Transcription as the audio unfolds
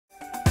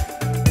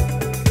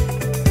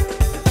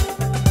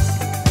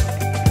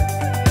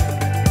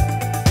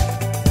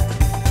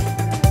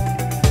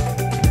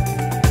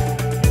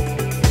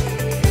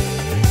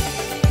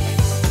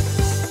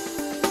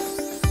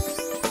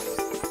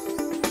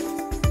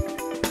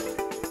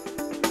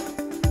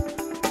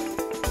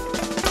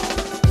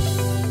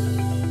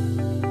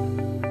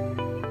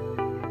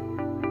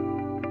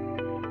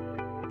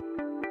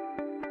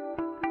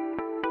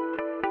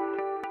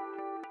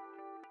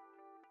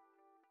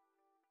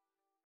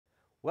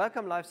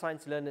Welcome Life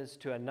Science learners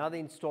to another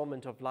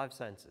installment of Life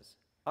Sciences.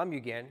 I'm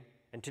Yugen,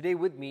 and today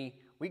with me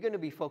we're going to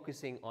be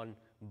focusing on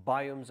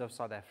biomes of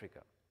South Africa.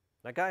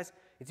 Now guys,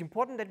 it's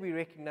important that we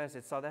recognize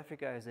that South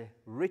Africa has a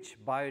rich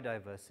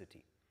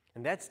biodiversity,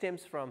 and that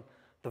stems from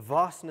the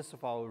vastness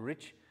of our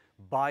rich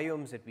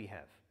biomes that we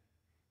have.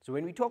 So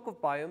when we talk of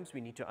biomes,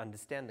 we need to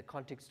understand the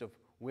context of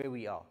where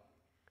we are.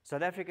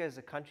 South Africa is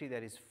a country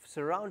that is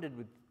surrounded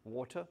with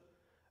water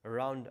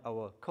around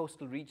our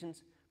coastal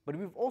regions, but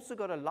we've also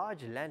got a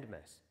large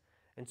landmass.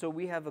 And so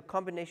we have a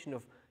combination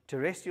of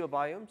terrestrial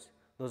biomes,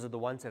 those are the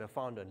ones that are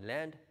found on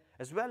land,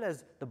 as well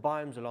as the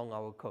biomes along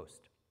our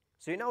coast.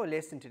 So in our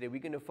lesson today,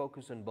 we're going to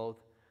focus on both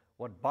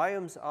what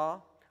biomes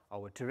are,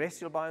 our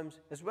terrestrial biomes,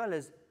 as well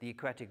as the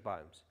aquatic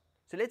biomes.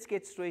 So let's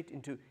get straight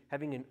into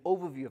having an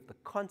overview of the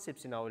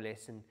concepts in our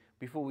lesson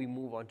before we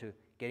move on to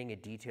getting a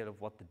detail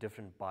of what the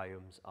different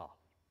biomes are.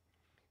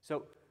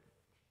 So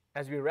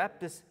as we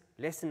wrap this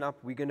lesson up,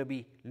 we're going to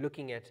be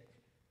looking at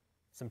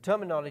some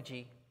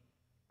terminology,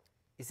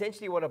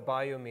 essentially what a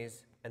biome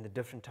is and the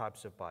different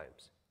types of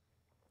biomes.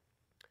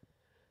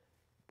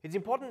 It's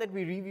important that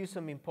we review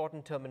some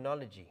important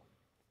terminology.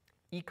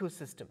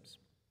 Ecosystems.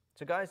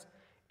 So guys,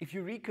 if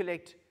you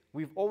recollect,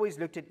 we've always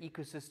looked at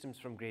ecosystems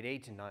from grade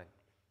 8 to 9.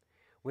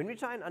 When we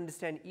try and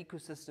understand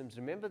ecosystems,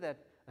 remember that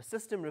a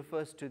system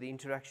refers to the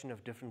interaction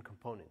of different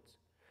components.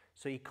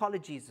 So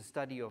ecology is the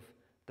study of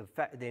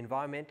the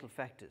environmental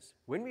factors.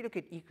 When we look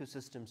at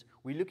ecosystems,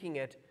 we're looking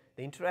at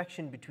the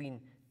interaction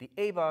between the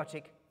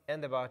abiotic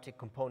and the biotic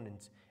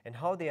components and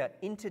how they are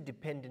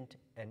interdependent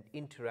and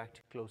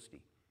interact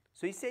closely.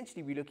 So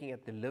essentially, we're looking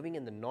at the living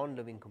and the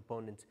non-living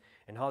components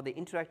and how they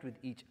interact with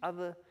each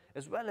other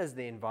as well as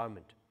the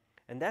environment.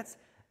 And that's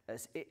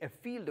a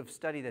field of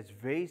study that's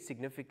very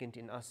significant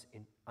in us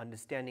in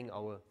understanding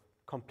our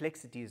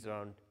complexities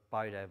around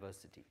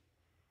biodiversity.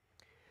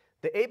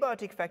 The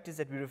abiotic factors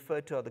that we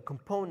refer to are the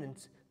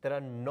components that are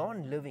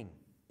non-living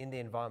in the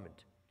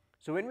environment.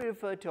 So when we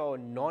refer to our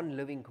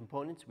non-living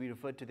components, we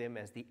refer to them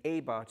as the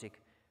abiotic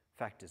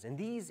factors. And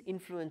these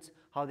influence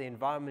how the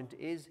environment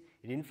is.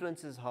 It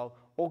influences how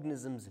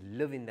organisms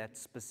live in that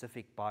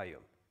specific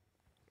biome.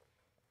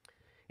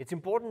 It's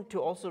important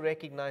to also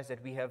recognize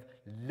that we have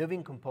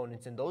living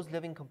components, and those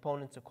living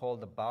components are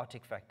called the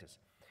biotic factors.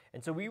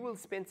 And so we will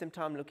spend some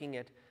time looking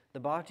at the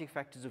biotic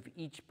factors of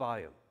each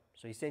biome.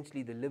 So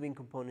essentially the living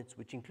components,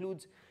 which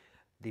includes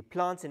the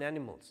plants and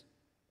animals.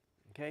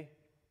 Okay?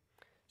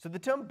 So the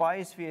term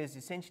biosphere is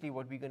essentially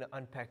what we're going to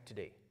unpack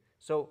today.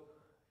 So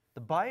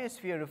the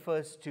biosphere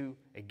refers to,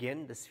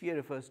 again, the sphere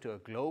refers to a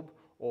globe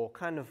or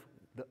kind of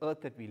the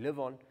earth that we live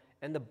on,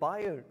 and the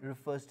bio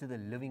refers to the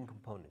living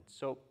components.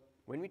 So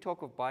when we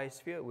talk of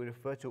biosphere, we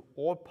refer to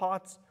all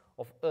parts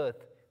of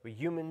earth where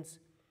humans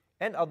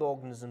and other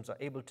organisms are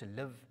able to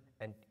live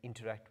and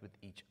interact with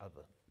each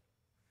other.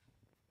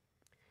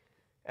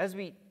 As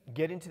we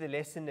get into the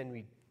lesson and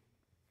we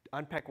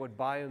unpack what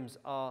biomes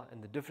are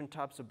and the different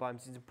types of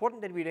biomes, it's important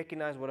that we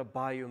recognize what a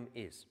biome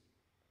is.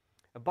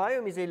 A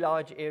biome is a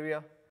large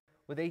area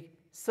with a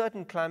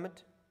certain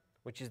climate,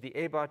 which is the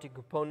abiotic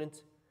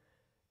components.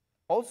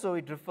 Also,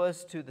 it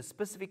refers to the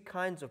specific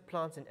kinds of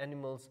plants and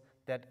animals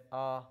that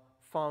are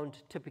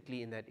found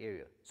typically in that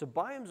area. So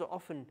biomes are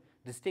often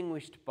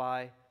distinguished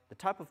by the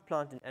type of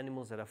plant and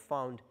animals that are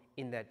found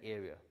in that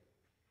area.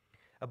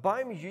 A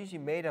biome is usually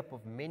made up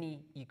of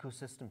many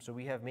ecosystems, so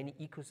we have many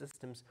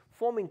ecosystems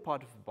forming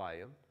part of a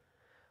biome.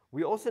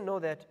 We also know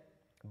that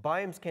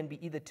biomes can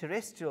be either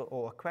terrestrial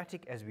or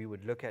aquatic, as we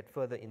would look at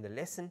further in the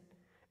lesson,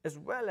 as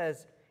well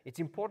as it's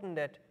important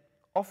that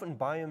often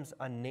biomes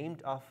are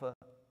named after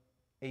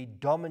a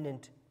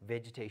dominant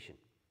vegetation.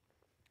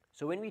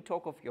 So when we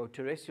talk of your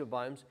terrestrial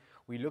biomes,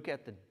 we look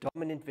at the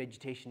dominant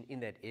vegetation in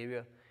that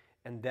area,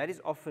 and that is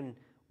often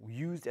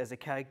used as a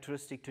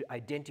characteristic to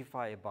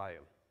identify a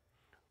biome.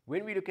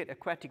 When we look at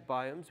aquatic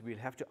biomes, we'll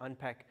have to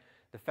unpack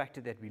the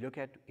factor that we look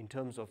at in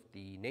terms of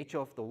the nature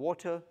of the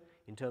water,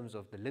 in terms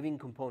of the living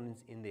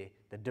components in there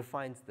that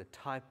defines the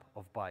type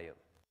of biome.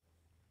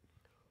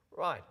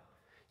 Right.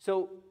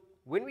 So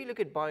when we look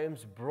at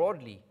biomes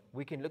broadly,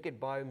 we can look at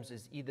biomes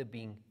as either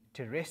being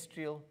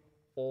terrestrial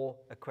or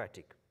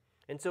aquatic.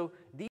 And so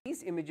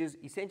these images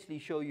essentially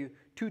show you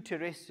two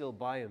terrestrial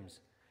biomes.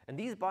 And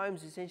these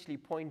biomes essentially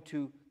point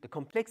to the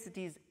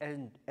complexities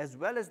and as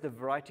well as the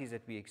varieties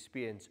that we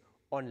experience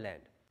on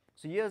land.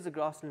 So here's the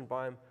grassland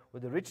biome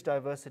with a rich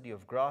diversity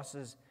of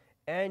grasses,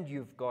 and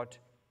you've got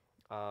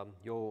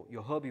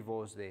your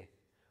herbivores there.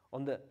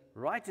 On the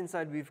right hand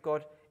side, we've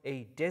got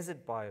a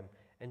desert biome,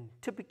 and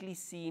typically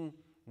seen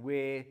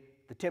where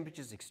the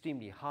temperature is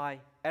extremely high,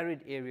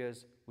 arid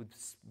areas with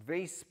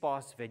very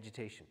sparse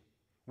vegetation.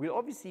 We'll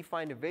obviously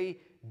find a very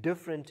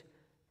different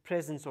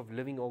presence of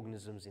living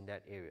organisms in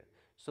that area.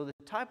 So the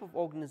type of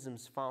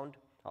organisms found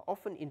are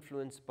often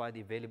influenced by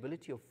the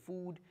availability of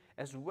food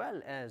as well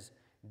as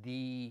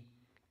the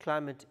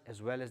climate as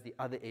well as the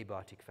other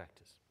abiotic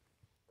factors.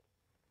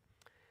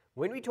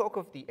 When we talk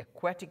of the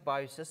aquatic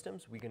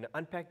biosystems, we're going to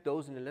unpack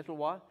those in a little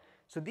while.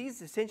 So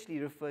these essentially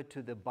refer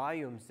to the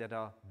biomes that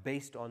are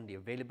based on the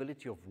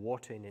availability of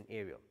water in an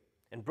area.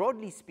 And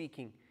broadly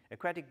speaking,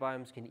 aquatic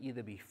biomes can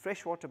either be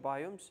freshwater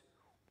biomes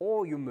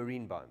or your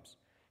marine biomes.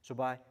 So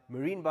by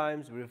marine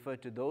biomes, we refer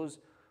to those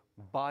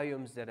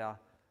biomes that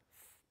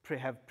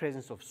have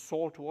presence of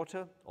salt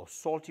water or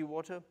salty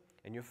water,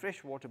 and your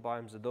freshwater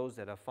biomes are those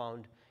that are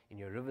found in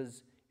your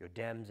rivers, your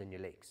dams, and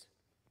your lakes.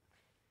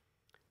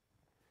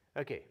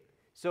 Okay,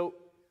 so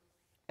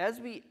as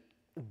we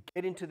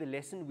get into the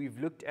lesson, we've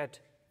looked at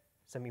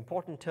some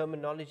important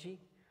terminology.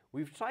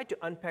 We've tried to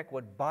unpack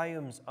what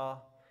biomes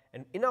are,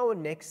 and in our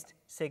next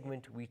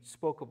segment, we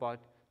spoke about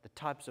the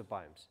types of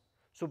biomes.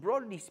 So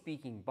broadly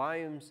speaking,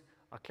 biomes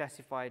are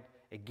classified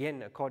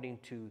again according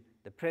to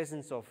the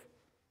presence of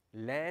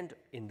land,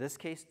 in this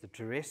case the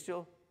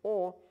terrestrial,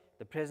 or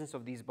the presence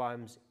of these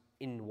biomes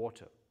in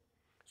water.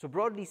 So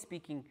broadly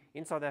speaking,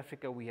 in South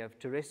Africa we have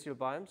terrestrial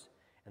biomes,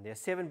 and there are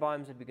 7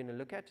 biomes that we're going to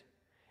look at.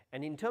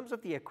 And in terms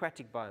of the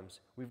aquatic biomes,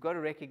 we've got to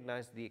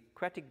recognize the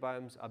aquatic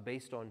biomes are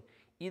based on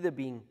either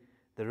being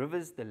the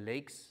rivers, the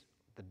lakes,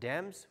 the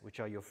dams, which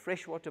are your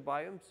freshwater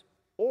biomes,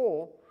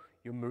 or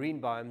your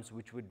marine biomes,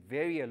 which would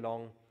vary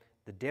along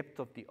the depth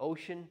of the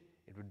ocean.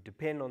 It would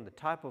depend on the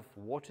type of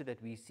water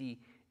that we see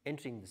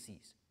entering the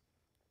seas.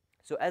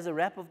 So as a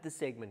wrap of this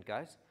segment,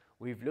 guys,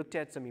 we've looked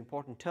at some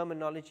important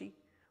terminology.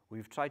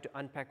 We've tried to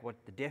unpack what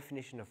the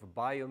definition of a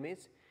biome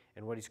is,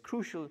 and what is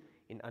crucial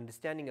in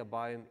understanding a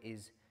biome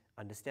is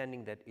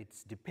understanding that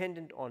it's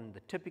dependent on the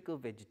typical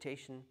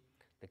vegetation,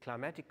 the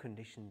climatic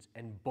conditions,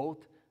 and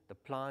both the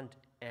plant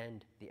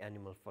and the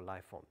animal for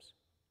life forms.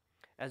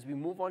 As we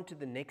move on to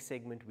the next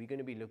segment, we're going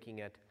to be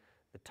looking at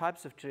the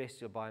types of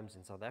terrestrial biomes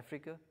in South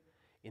Africa.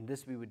 In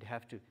this, we would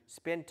have to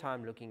spend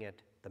time looking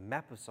at the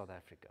map of South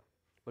Africa.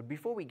 But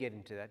before we get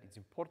into that, it's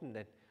important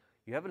that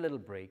you have a little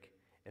break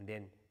and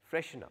then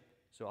freshen up.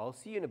 So I'll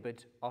see you in a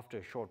bit after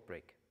a short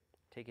break.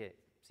 Take care.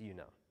 See you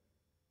now.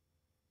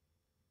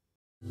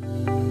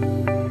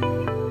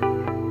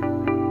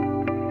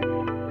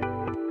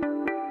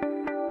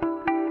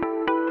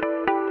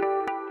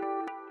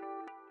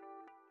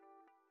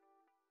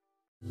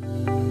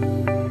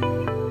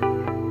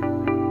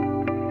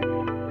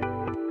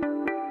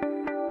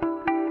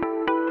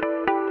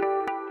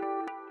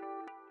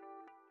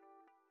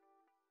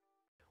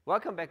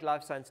 Welcome back,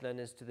 life science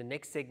learners, to the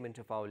next segment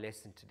of our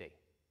lesson today.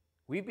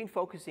 We've been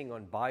focusing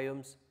on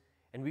biomes,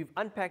 and we've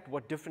unpacked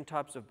what different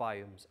types of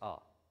biomes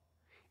are.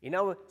 In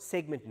our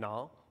segment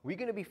now, we're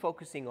going to be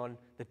focusing on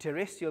the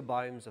terrestrial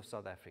biomes of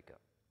South Africa.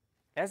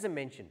 As I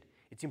mentioned,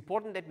 it's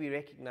important that we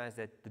recognize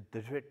that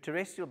the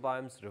terrestrial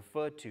biomes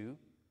refer to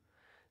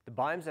the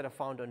biomes that are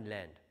found on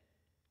land.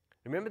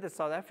 Remember that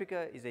South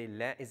Africa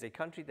is a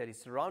country that is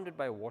surrounded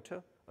by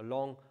water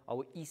along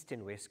our east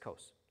and west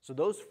coast. So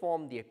those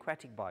form the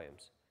aquatic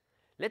biomes.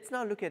 Let's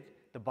now look at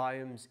the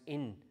biomes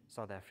in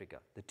South Africa,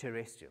 the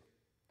terrestrial.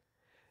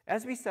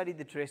 As we study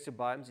the terrestrial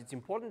biomes, it's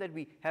important that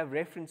we have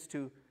reference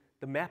to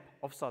the map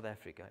of South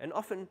Africa. And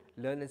often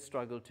learners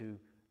struggle to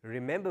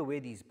remember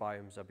where these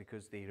biomes are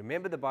because they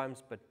remember the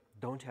biomes but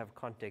don't have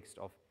context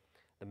of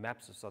the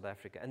maps of South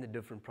Africa and the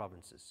different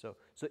provinces. So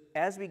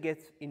as we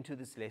get into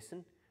this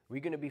lesson, we're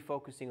going to be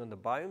focusing on the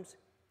biomes,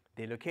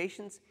 their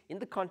locations, in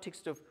the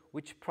context of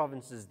which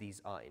provinces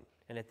these are in.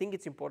 And I think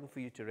it's important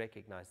for you to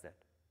recognize that.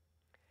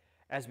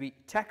 As we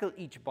tackle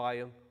each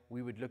biome,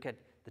 we would look at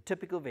the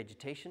typical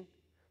vegetation,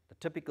 the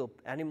typical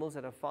animals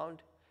that are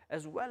found,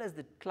 as well as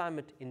the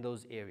climate in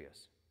those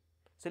areas.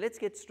 So let's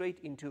get straight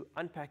into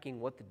unpacking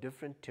what the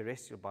different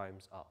terrestrial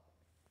biomes are.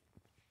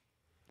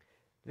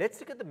 Let's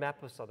look at the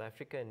map of South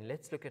Africa, and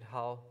let's look at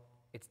how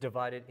it's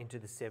divided into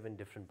the 7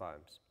 different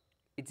biomes.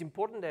 It's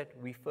important that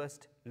we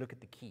first look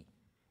at the key,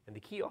 and the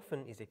key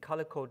often is a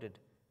color-coded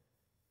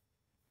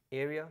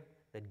area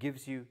that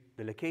gives you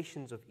the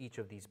locations of each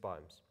of these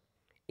biomes.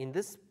 In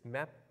this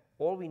map,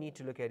 all we need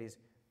to look at is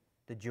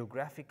the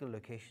geographical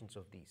locations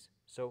of these.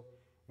 So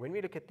when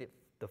we look at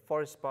the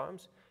forest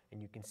biomes,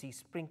 and you can see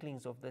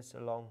sprinklings of this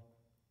along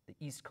the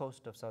east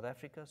coast of South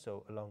Africa,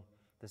 so along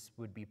this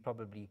would be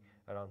probably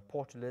around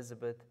Port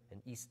Elizabeth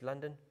and East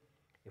London.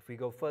 If we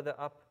go further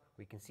up,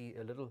 we can see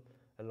a little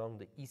along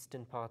the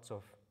eastern parts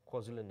of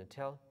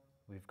KwaZulu-Natal.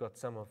 We've got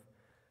some of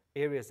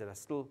areas that are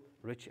still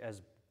rich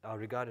are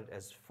regarded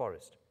as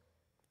forest.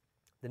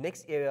 The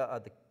next area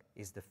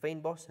is the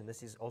fynbos, and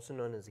this is also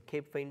known as the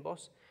Cape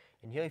fynbos.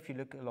 And here, if you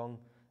look along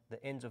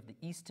the ends of the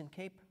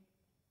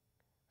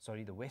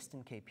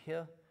Western Cape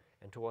here,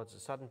 and towards the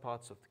southern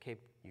parts of the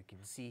Cape, you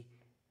can see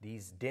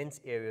these dense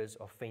areas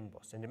of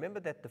fynbos. And remember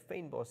that the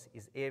fynbos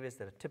is areas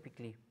that are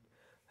typically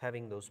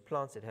having those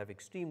plants that have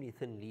extremely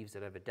thin leaves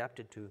that have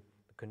adapted to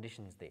the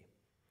conditions there.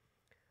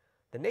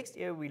 The next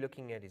area we're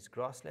looking at is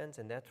grasslands,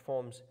 and that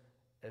forms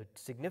a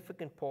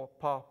significant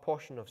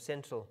portion of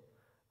central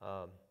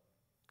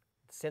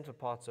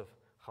parts of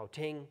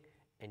Gauteng,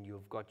 and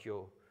you've got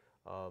your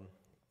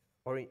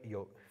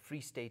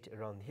Free State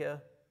around here.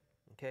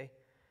 Okay,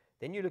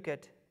 then you look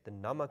at the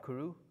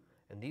Namakuru,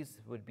 and these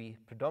would be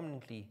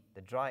predominantly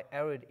the dry,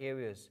 arid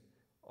areas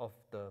of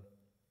the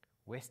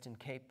Western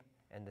Cape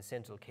and the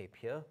Central Cape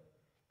here.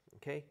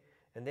 Okay,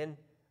 and then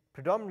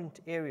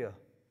predominant area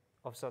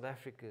of South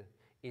Africa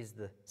is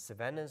the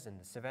savannas, and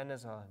the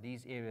savannas are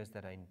these areas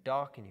that are in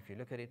dark, and if you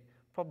look at it,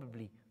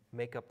 probably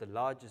make up the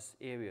largest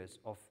areas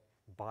of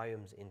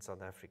biomes in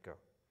South Africa.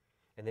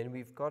 And then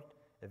we've got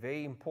a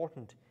very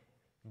important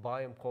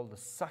biome called the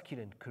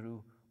succulent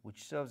karoo,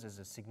 which serves as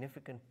a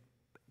significant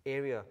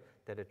area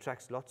that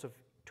attracts lots of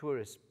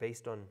tourists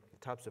based on the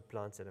types of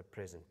plants that are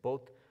present,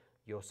 both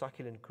your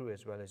succulent karoo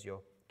as well as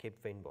your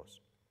Cape fynbos.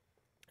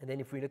 And then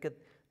if we look at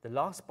the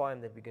last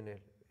biome that we're going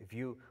to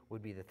view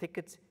would be the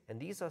thickets, and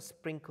these are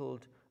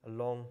sprinkled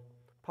along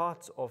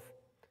parts of,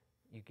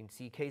 you can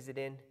see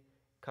KZN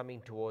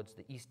coming towards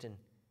the eastern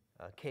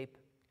Cape,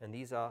 and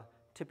these are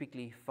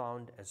typically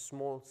found as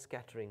small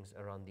scatterings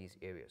around these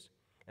areas.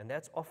 And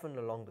that's often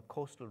along the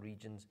coastal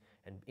regions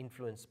and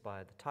influenced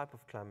by the type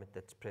of climate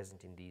that's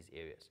present in these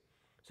areas.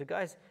 So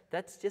guys,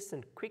 that's just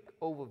a quick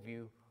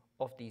overview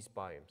of these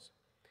biomes.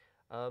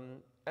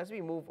 As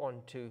we move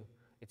on to,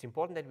 it's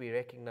important that we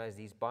recognize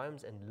these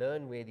biomes and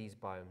learn where these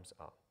biomes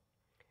are.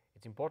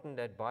 It's important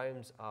that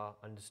biomes are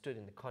understood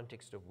in the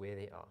context of where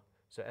they are.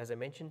 So as I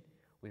mentioned,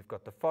 we've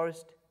got the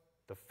forest,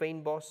 the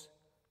fynbos,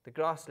 the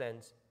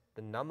grasslands,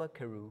 the Nama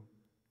karoo,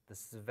 the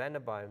savanna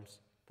biomes,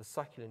 the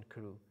succulent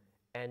karoo,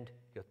 and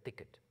your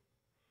thicket.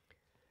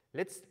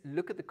 Let's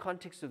look at the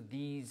context of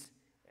these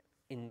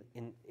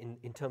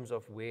in terms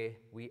of where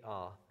we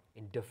are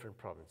in different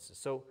provinces.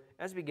 So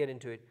as we get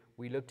into it,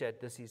 we looked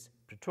at, this is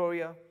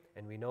Pretoria,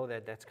 and we know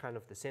that that's kind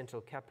of the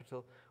central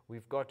capital.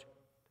 We've got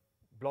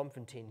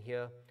Bloemfontein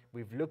here.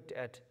 We've looked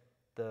at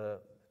the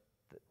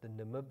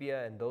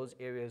Namibia and those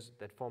areas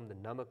that form the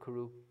Nama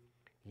karoo.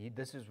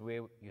 This is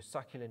where your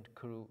succulent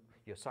karoo,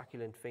 your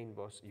succulent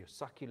fynbos, your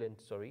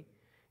succulent,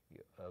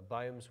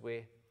 biomes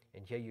were.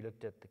 And here you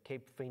looked at the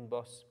Cape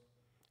fynbos.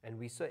 And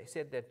we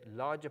said that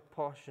larger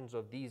portions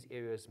of these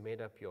areas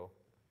made up your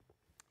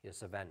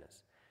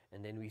savannas.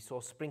 And then we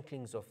saw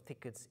sprinklings of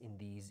thickets in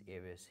these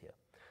areas here.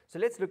 So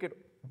let's look at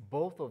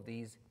both of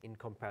these in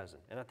comparison.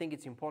 And I think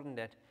it's important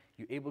that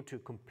you're able to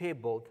compare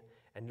both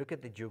and look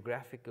at the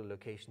geographical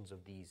locations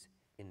of these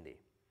in there.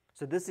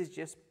 So this is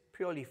just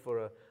purely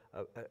for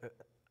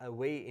a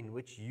way in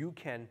which you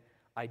can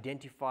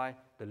identify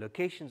the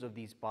locations of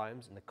these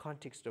biomes in the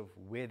context of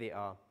where they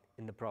are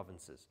in the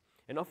provinces.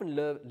 And often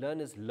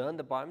learners learn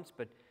the biomes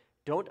but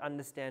don't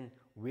understand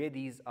where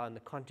these are in the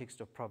context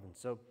of province.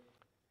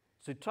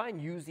 So try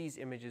and use these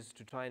images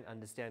to try and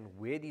understand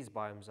where these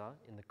biomes are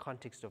in the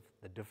context of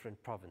the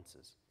different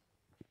provinces.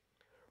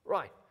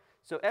 Right,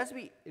 so as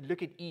we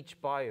look at each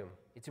biome,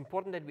 it's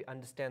important that we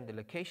understand the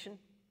location,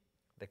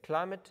 the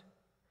climate,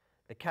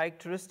 the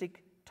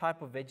characteristic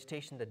type of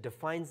vegetation that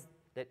defines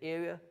that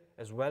area,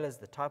 as well as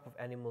the type of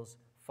animals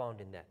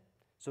found in that.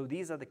 So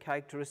these are the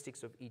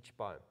characteristics of each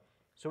biome.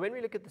 So when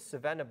we look at the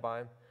savanna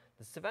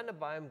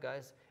biome,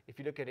 guys, if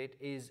you look at it,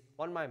 is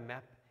on my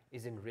map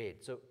is in red.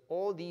 So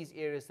all these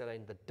areas that are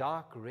in the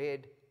dark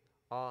red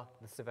are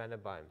the savanna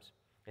biomes.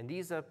 And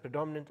these are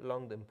predominant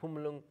along the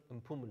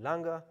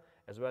Mpumalanga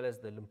as well as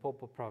the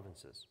Limpopo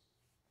provinces.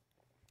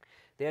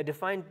 They are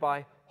defined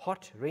by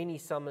hot, rainy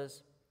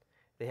summers.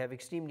 They have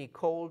extremely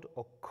cold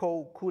or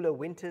cooler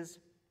winters.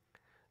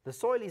 The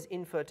soil is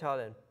infertile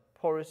and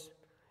porous,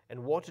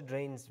 and water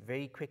drains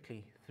very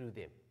quickly through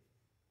them.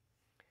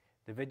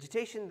 The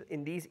vegetation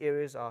in these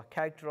areas are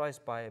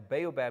characterized by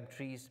baobab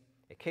trees,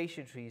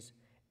 acacia trees,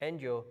 and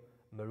your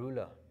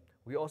marula.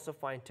 We also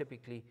find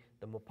typically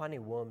the mopane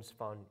worms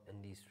found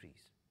in these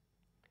trees.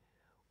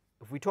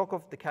 If we talk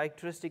of the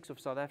characteristics of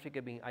South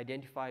Africa being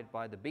identified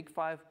by the big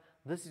five,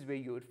 this is where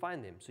you would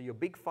find them. So your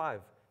big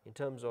five, in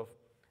terms of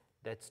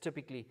that's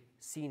typically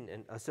seen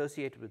and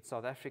associated with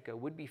South Africa,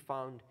 would be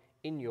found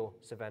in your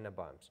savanna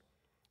biomes.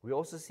 We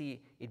also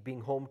see it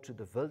being home to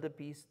the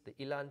wildebeest, the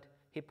eland,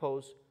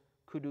 hippos,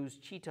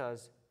 kudus,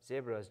 cheetahs,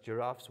 zebras,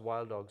 giraffes,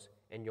 wild dogs,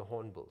 and your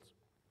hornbills.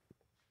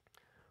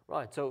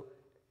 Right, so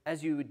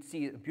as you would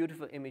see a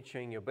beautiful image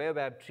showing your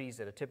baobab trees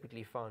that are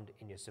typically found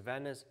in your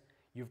savannas,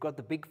 you've got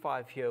the big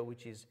five here,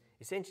 which is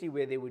essentially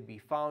where they would be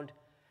found.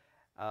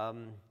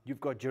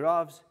 You've got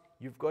giraffes,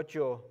 you've got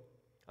your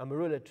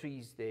amarula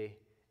trees there,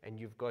 and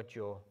you've got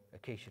your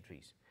acacia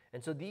trees.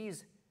 And so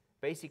these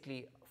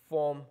basically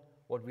form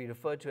what we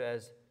refer to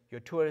as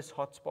your tourist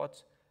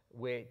hotspots,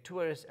 where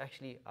tourists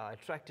actually are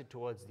attracted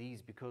towards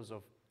these because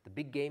of the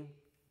big game,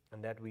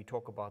 and that we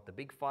talk about the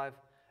big five,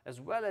 as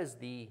well as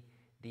the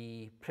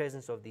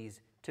presence of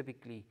these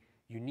typically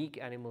unique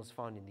animals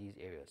found in these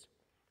areas.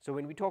 So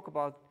when we talk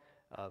about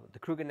the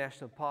Kruger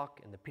National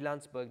Park and the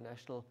Pilanesberg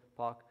National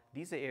Park,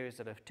 these are areas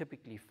that are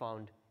typically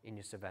found in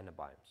your savanna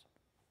biomes.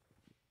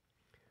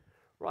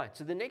 Right,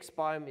 so the next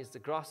biome is the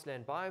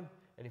grassland biome,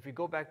 and if we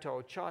go back to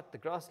our chart, the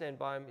grassland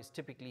biome is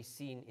typically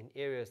seen in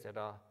areas that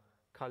are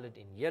colored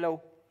in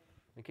yellow.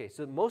 Okay,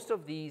 so most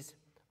of these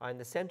are in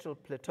the central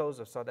plateaus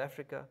of South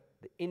Africa,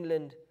 the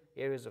inland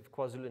areas of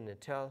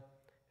KwaZulu-Natal,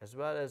 as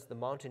well as the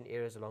mountain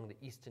areas along the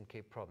Eastern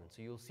Cape Province.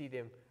 So you'll see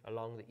them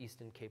along the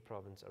Eastern Cape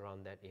Province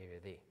around that area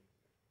there.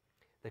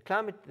 The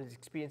climate that's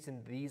experienced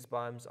in these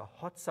biomes are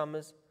hot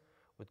summers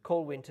with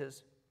cold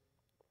winters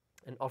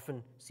and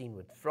often seen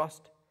with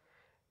frost.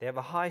 They have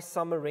a high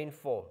summer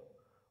rainfall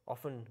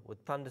often with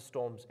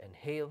thunderstorms and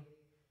hail.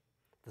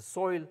 The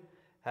soil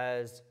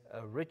has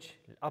a rich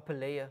upper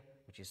layer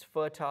which is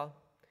fertile.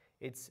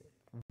 It's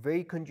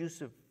very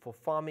conducive for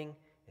farming,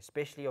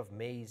 especially of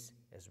maize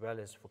as well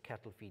as for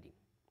cattle feeding.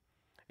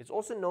 It's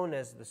also known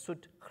as the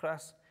soet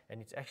gras,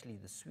 and it's actually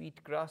the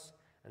sweet grass,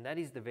 and that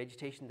is the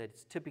vegetation that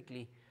is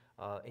typically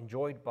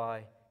enjoyed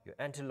by your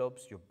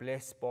antelopes, your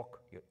blesbok,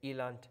 your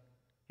eland,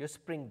 your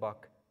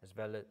springbok,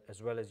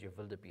 as well as your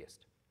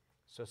wildebeest.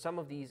 So some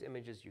of these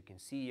images you can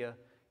see here,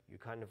 you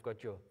kind of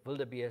got your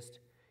wildebeest.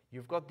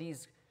 You've got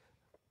these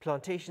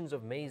plantations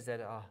of maize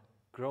that are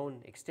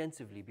grown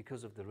extensively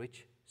because of the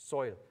rich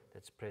soil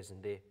that's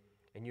present there.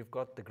 And you've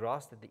got the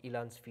grass that the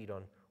elands feed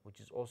on, which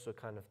is also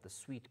kind of the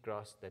sweet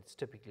grass that's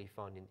typically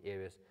found in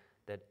areas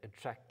that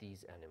attract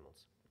these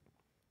animals.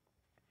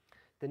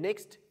 The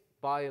next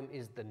biome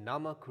is the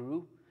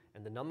Namakuru,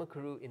 and the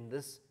Namakuru in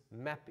this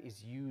map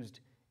is used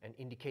and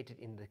indicated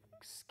in the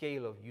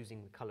scale of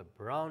using the color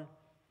brown.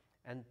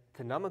 And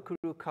the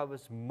Namakuru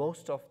covers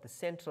most of the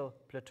central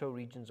plateau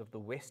regions of the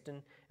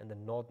Western and the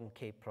Northern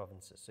Cape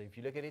provinces. So if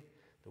you look at it,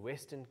 the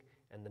Western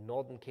and the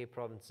Northern Cape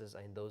provinces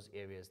are in those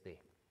areas there.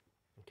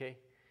 Okay?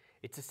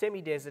 It's a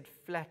semi-desert,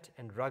 flat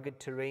and rugged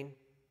terrain.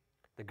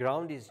 The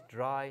ground is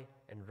dry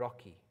and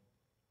rocky.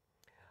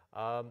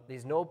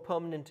 There's no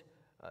permanent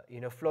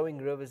flowing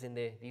rivers in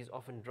there. These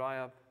often dry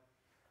up.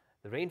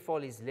 The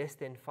rainfall is less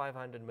than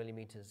 500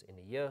 millimeters in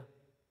a year,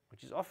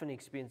 which is often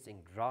experiencing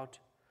drought.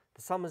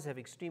 The summers have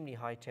extremely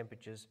high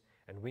temperatures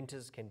and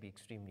winters can be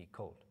extremely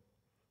cold.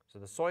 So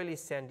the soil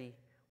is sandy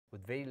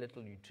with very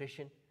little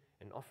nutrition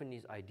and often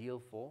is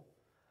ideal for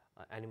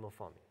animal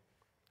farming.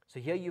 So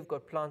here you've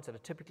got plants that are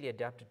typically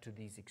adapted to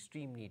these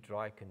extremely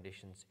dry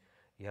conditions.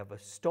 You have a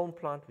stone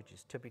plant, which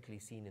is typically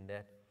seen in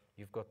that.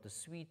 You've got the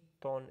sweet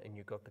thorn and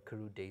you've got the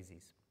karoo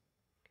daisies.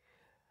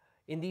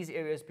 In these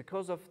areas,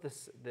 because of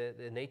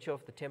the nature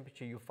of the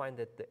temperature, you find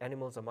that the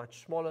animals are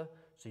much smaller.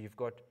 So you've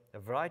got a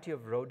variety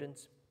of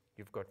rodents.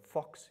 You've got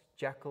fox,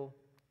 jackal,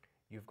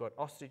 you've got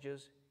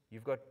ostriches,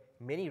 you've got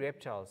many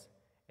reptiles,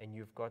 and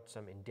you've got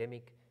some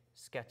endemic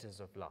scatters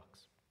of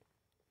larks.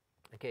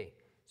 Okay,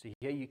 so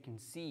here you can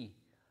see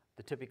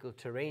the typical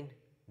terrain,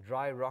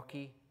 dry,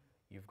 rocky.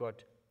 You've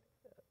got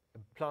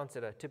plants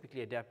that are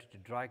typically adapted to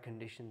dry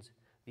conditions.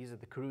 These are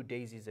the karoo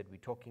daisies that we're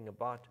talking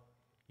about.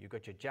 You've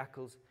got your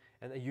jackals,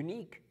 and a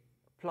unique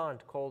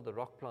plant called the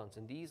rock plants.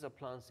 And these are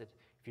plants that,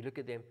 if you look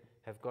at them,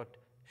 have got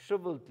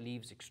shriveled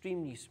leaves,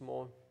 extremely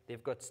small.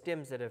 They've got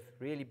stems that have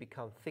really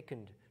become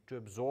thickened to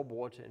absorb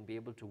water and be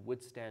able to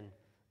withstand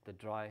the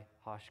dry,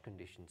 harsh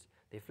conditions.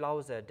 Their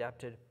flowers are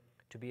adapted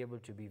to be able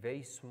to be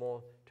very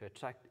small to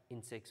attract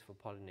insects for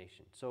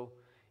pollination. So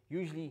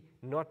usually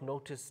not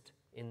noticed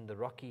in the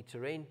rocky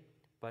terrain,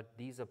 but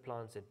these are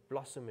plants that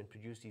blossom and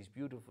produce these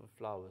beautiful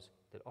flowers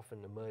that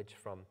often emerge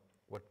from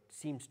what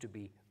seems to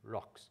be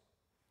rocks.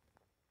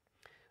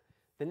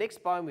 The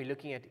next biome we're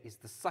looking at is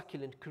the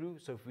succulent karoo.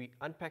 So if we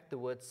unpack the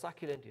word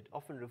succulent, it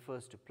often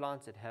refers to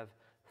plants that have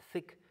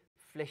thick,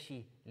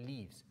 fleshy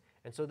leaves.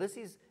 And so this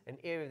is an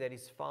area that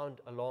is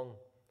found along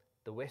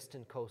the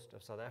western coast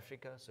of South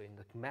Africa. So in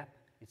the map,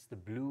 it's the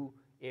blue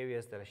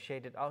areas that are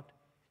shaded out.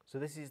 So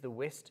this is the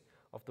west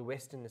of the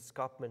western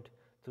escarpment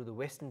through the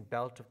western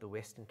belt of the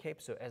Western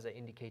Cape. So as I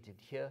indicated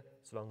here,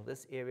 it's along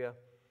this area.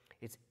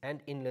 It's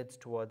and inlets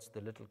towards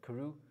the Little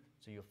Karoo.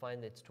 So you'll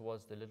find that it's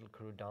towards the Little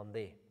Karoo down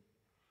there.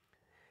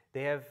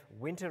 They have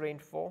winter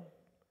rainfall.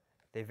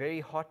 They're very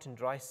hot and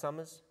dry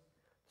summers.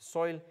 The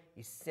soil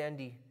is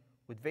sandy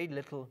with very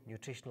little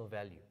nutritional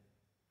value.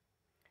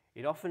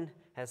 It often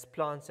has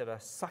plants that are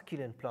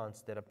succulent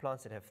plants, that are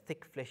plants that have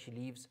thick fleshy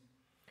leaves.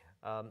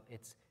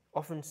 It's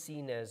often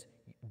seen as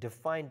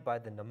defined by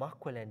the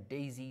Namakwaland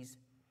daisies,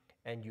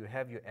 and you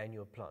have your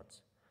annual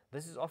plants.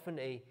 This is often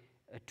a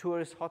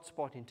tourist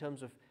hotspot in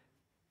terms of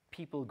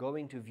people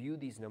going to view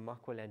these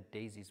Namakwaland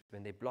daisies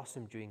when they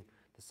blossom during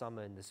the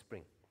summer and the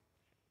spring.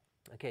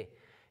 Okay,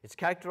 it's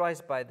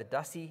characterized by the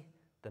dussie,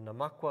 the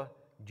Namakwa,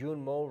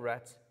 dune mole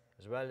rats,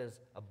 as well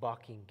as a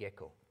barking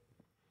gecko.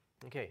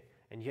 Okay,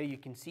 and here you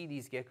can see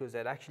these geckos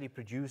that actually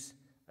produce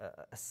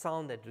a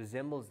sound that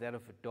resembles that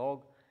of a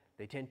dog.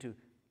 They tend to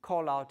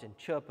call out and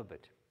chirp a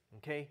bit.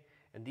 Okay,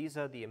 and these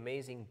are the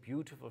amazing,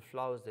 beautiful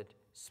flowers that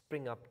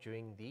spring up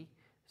during the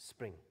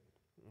spring.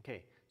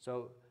 Okay,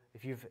 so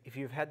if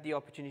you've had the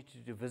opportunity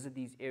to visit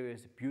these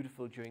areas,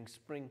 beautiful during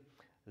spring,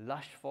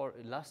 lush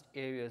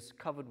areas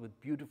covered with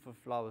beautiful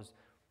flowers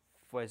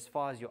for as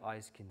far as your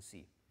eyes can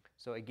see.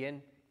 So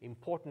again,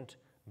 important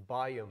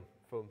biome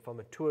from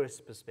a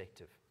tourist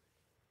perspective.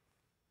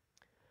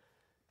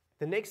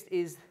 The next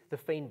is the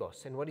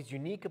fynbos, and what is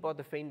unique about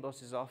the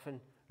fynbos is often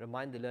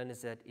remind the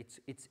learners that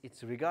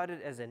it's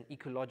regarded as an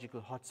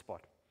ecological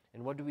hotspot.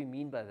 And what do we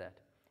mean by that?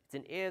 It's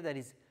an area that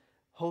is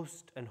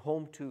host and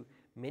home to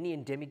many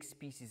endemic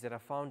species that are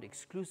found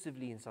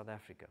exclusively in South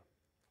Africa.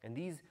 And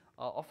these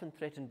are often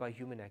threatened by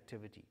human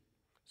activity.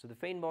 So the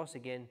fynbos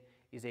again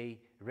is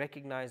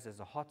recognized as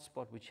a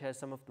hotspot which has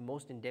some of the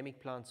most endemic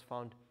plants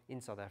found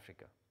in South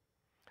Africa.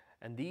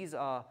 And these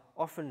are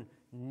often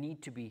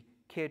need to be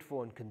cared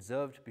for and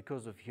conserved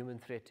because of human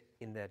threat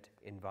in that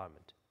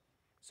environment.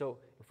 So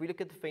if we look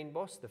at the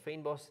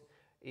fynbos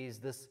is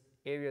this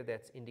area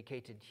that's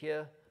indicated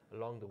here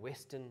along the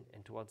western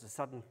and towards the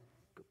southern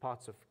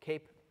parts of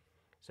Cape.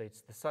 So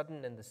it's the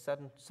southern and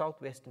the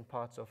southwestern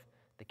parts of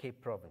the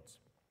Cape province.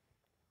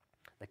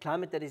 The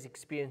climate that is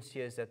experienced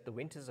here is that the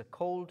winters are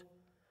cold,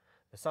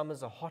 the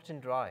summers are hot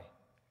and dry.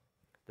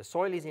 The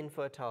soil is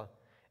infertile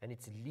and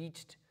it's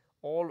leached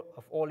all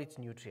its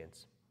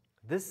nutrients.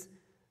 This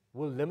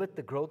will limit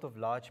the growth of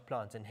large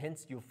plants, and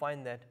hence you'll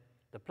find that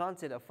the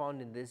plants that are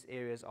found in these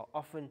areas are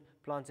often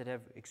plants that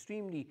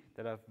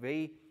are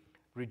very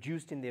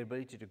reduced in their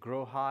ability to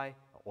grow high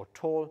or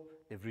tall.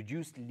 They've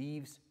reduced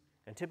leaves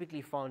and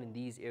typically found in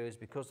these areas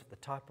because of the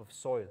type of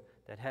soil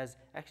that has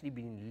actually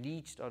been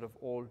leached out of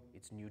all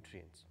its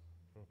nutrients.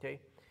 Okay,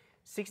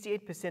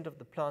 68% of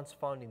the plants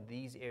found in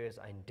these areas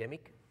are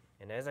endemic,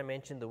 and as I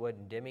mentioned, the word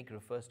endemic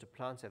refers to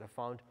plants that are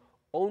found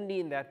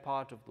only in that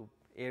part of the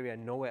area,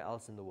 nowhere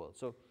else in the world.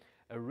 So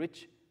a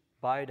rich,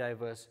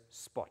 biodiverse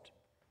spot.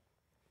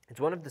 It's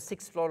one of the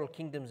 6 floral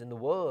kingdoms in the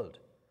world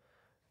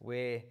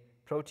where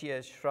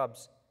proteas,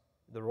 shrubs,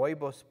 the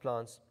rooibos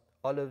plants,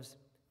 olives,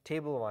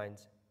 table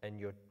vines, and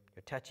your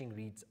thatching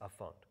reeds are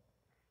found.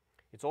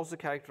 It's also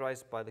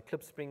characterized by the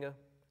klipspringer,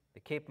 the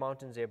Cape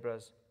Mountain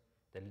zebras,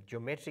 the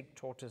geometric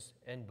tortoise,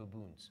 and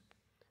baboons.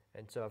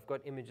 And so I've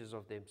got images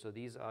of them. So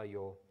these are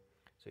you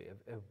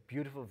have a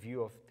beautiful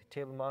view of the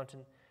Table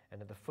Mountain,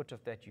 and at the foot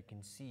of that you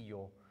can see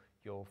your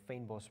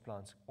fynbos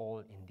plants all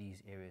in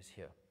these areas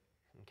here.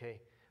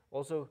 Okay.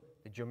 Also,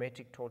 the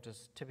geometric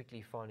tortoise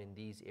typically found in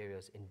these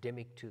areas,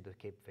 endemic to the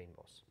Cape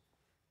fynbos.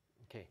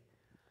 Okay.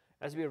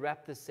 As we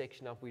wrap this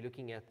section up, we're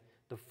looking at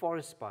the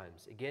forest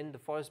biomes. Again, the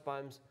forest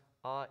biomes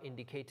are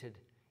indicated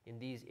in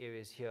these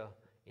areas here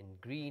in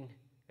green,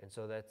 and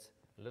so that's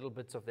little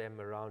bits of them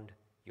around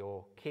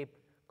your Cape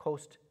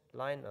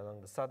coastline,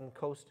 along the southern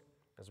coast,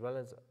 as well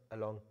as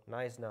along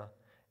Knysna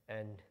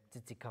and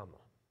Tsitsikamma.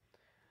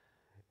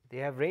 They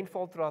have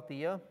rainfall throughout the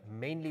year,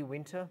 mainly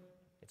winter.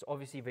 It's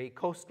obviously very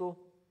coastal.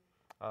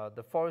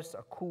 The forests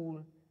are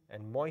cool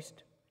and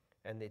moist,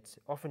 and it's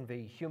often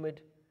very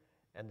humid,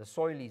 and the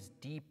soil is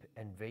deep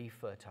and very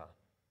fertile.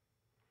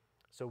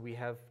 So we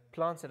have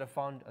plants that are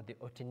found at the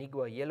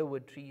Otanigua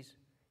yellowwood trees.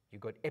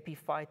 You've got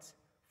epiphytes,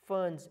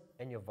 ferns,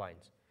 and your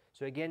vines.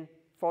 So again,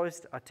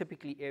 forests are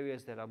typically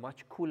areas that are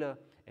much cooler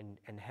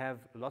and have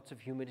lots of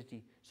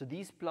humidity. So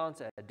these plants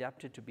are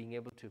adapted to being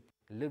able to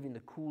live in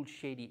the cool,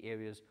 shady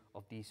areas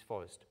of these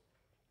forests.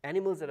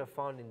 Animals that are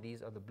found in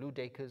these are the blue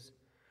duikers,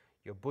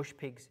 your bush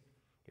pigs,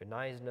 your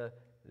Knysna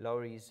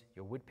lories,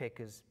 your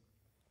woodpeckers,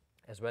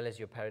 as well as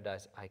your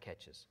paradise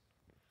eyecatchers.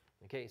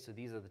 Okay, so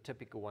these are the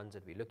typical ones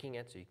that we're looking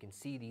at. So you can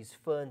see these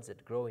ferns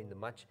that grow in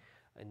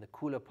the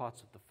cooler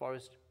parts of the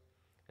forest,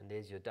 and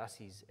there's your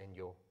dassies and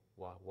your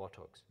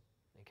warthogs.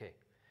 Okay,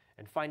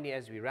 and finally,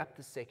 as we wrap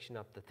this section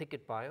up, the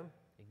thicket biome.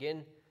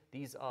 Again,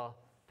 these are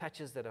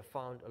patches that are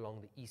found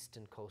along the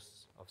eastern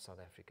coasts of South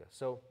Africa.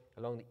 So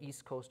along the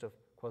east coast of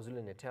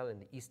KwaZulu-Natal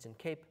and the Eastern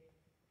Cape,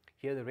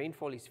 here the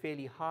rainfall is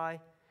fairly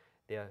high.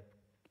 There are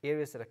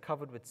areas that are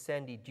covered with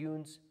sandy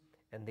dunes,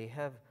 and they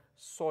have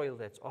soil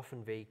that's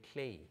often very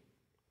clayey.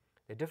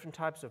 There are different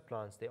types of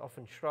plants. They're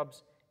often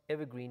shrubs,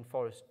 evergreen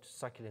forest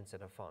succulents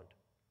that are found.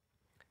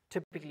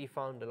 Typically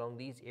found along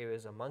these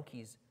areas are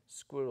monkeys,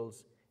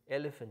 squirrels,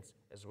 elephants,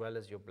 as well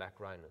as your black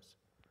rhinos.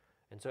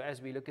 And so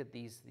as we look at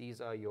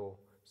these are your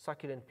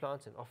succulent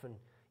plants, and often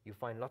you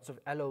find lots of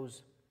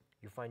aloes.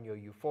 You find your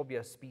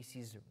euphorbia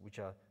species, which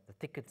are the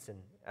thickets and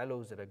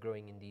aloes that are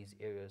growing in these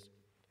areas,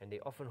 and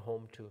they're often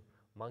home to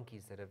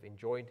monkeys that have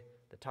enjoyed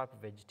the type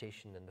of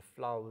vegetation and the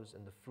flowers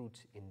and the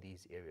fruits in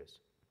these areas.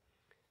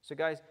 So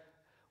guys,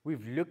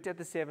 we've looked at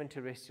the 7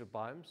 terrestrial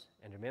biomes,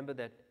 and remember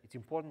that it's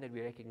important that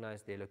we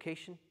recognize their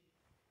location,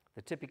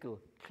 the typical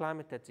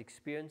climate that's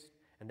experienced,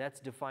 and that's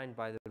defined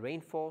by the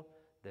rainfall,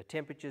 the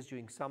temperatures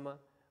during summer,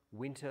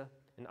 winter,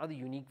 and other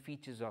unique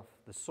features of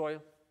the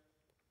soil.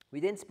 We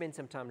then spent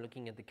some time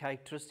looking at the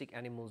characteristic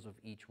animals of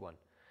each one,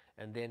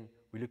 and then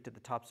we looked at the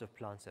types of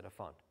plants that are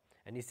found.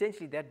 And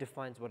essentially that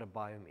defines what a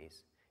biome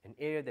is: an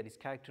area that is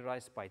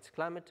characterized by its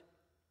climate,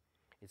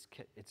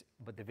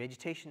 but the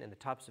vegetation and the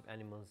types of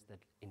animals that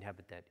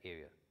inhabit that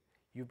area.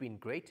 You've been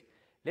great.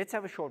 Let's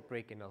have a short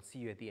break, and I'll see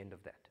you at the end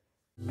of that.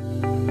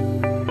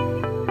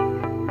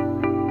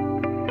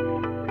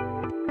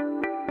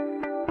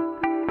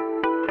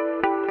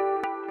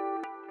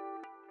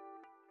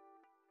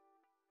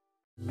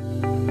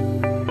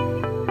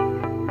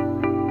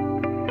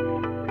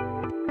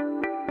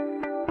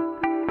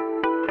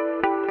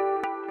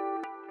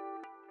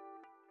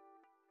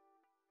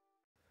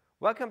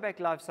 Welcome back,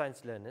 life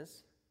science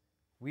learners.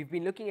 We've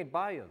been looking at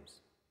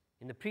biomes.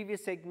 In the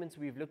previous segments,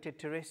 we've looked at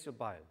terrestrial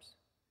biomes.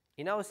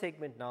 In our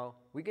segment now,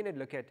 we're going to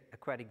look at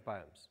aquatic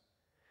biomes.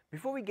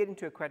 Before we get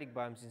into aquatic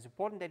biomes, it's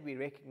important that we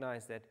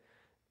recognize that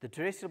the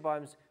terrestrial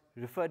biomes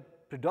referred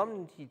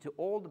predominantly to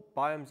all the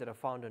biomes that are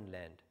found on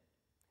land.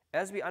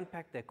 As we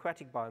unpack the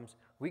aquatic biomes,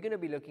 we're going to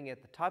be looking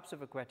at the types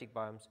of aquatic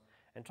biomes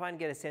and try and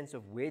get a sense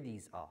of where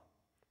these are.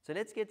 So So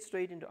let's get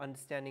straight into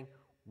understanding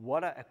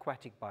what are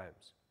aquatic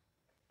biomes.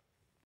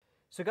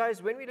 So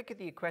guys, when we look at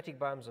the aquatic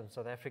biomes in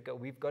South Africa,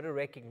 we've got to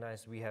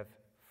recognize we have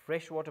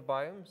freshwater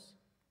biomes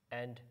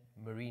and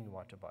marine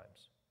water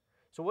biomes.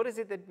 So what is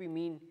it that we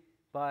mean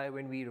by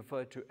when we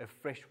refer to a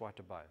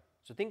freshwater biome?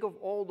 So think of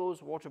all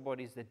those water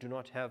bodies that do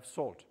not have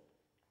salt,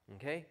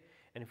 okay?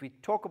 And if we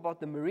talk about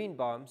the marine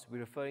biomes,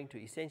 we're referring to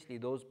essentially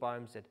those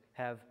biomes that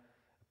have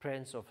a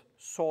presence of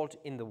salt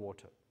in the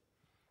water.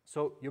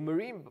 So your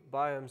marine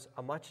biomes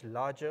are much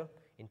larger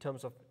in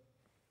terms of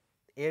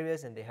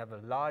areas, and they have a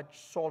large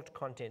salt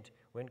content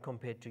when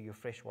compared to your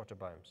freshwater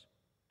biomes.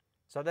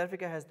 South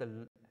Africa has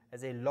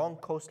a long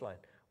coastline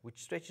which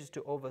stretches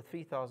to over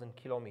 3,000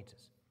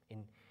 kilometers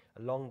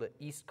along the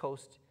east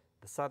coast,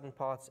 the southern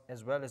parts,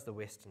 as well as the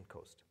western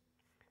coast.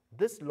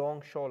 This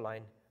long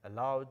shoreline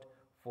allowed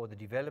for the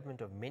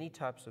development of many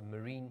types of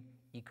marine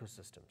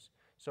ecosystems.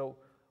 So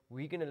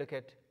we're going to look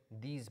at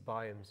these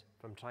biomes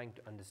from trying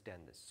to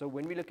understand this. So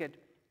when we look at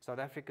South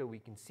Africa, we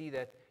can see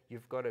that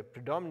you've got a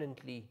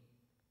predominantly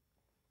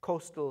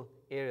coastal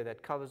area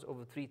that covers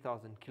over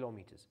 3,000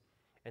 kilometers.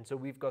 And so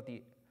we've got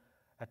the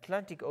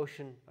Atlantic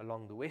Ocean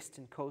along the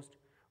western coast,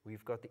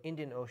 we've got the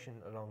Indian Ocean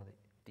along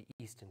the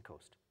eastern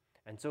coast.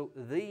 And so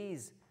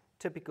these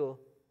typical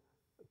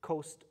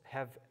coasts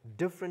have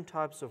different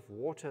types of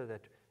water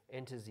that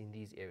enters in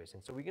these areas.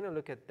 And so we're going to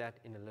look at that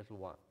in a little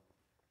while.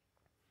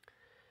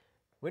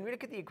 When we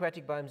look at the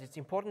aquatic biomes, it's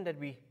important that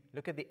we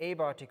look at the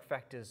abiotic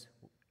factors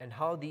and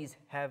how these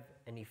have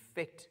an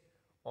effect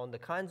on the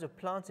kinds of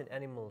plants and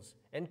animals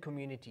and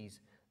communities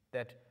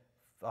that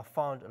are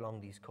found along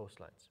these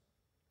coastlines.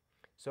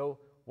 So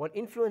what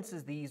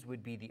influences these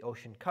would be the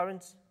ocean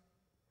currents,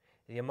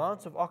 the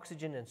amounts of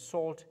oxygen and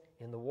salt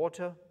in the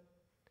water,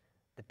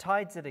 the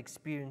tides that are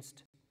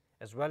experienced,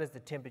 as well as the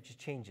temperature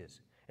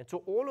changes. And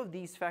so all of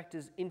these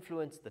factors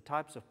influence the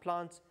types of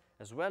plants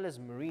as well as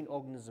marine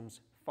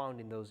organisms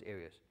found in those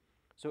areas.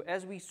 So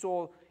as we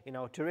saw in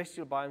our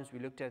terrestrial biomes, we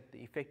looked at the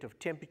effect of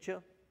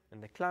temperature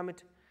and the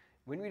climate.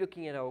 When we're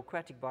looking at our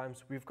aquatic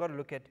biomes, we've got to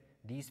look at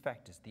these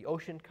factors: the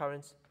ocean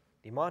currents,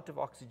 the amount of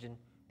oxygen,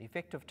 the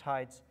effect of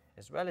tides,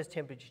 as well as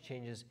temperature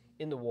changes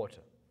in the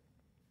water.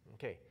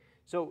 Okay,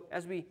 so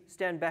as we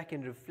stand back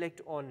and reflect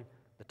on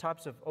the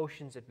types of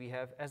oceans that we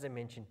have, as I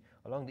mentioned,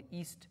 along the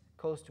east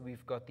coast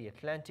we've got the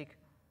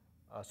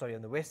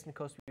on the western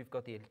coast we've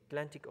got the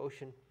Atlantic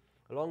Ocean.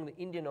 Along the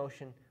Indian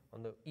Ocean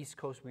on the east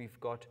coast we've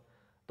got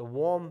the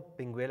warm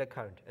Benguela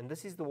current, and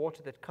this is the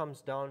water that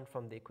comes down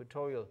from the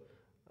equatorial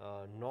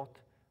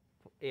north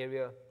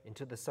area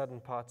into the southern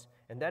parts,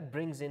 and that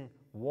brings in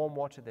warm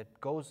water that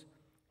goes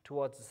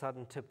towards the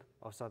southern tip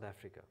of South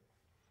Africa.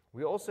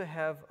 We also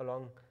have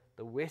along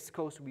the west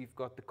coast we've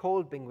got the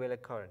cold Benguela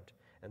current,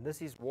 and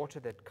this is water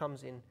that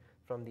comes in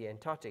from the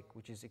Antarctic,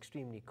 which is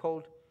extremely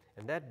cold,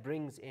 and that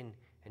brings in,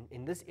 and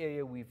in this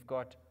area we've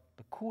got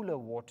the cooler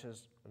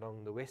waters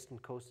along the western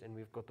coast, and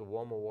we've got the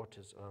warmer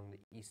waters along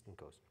the eastern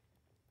coast.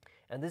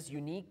 And this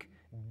unique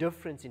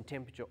difference in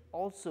temperature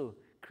also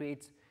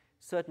creates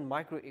certain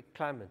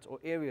microclimates or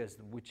areas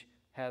which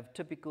have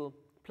typical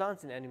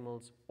plants and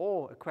animals,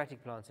 or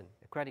aquatic plants and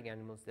aquatic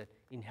animals that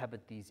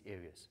inhabit these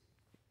areas.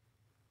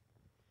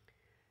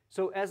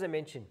 So as I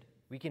mentioned,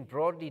 we can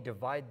broadly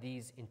divide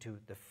these into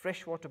the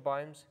freshwater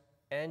biomes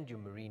and your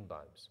marine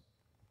biomes.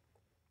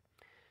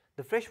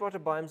 The freshwater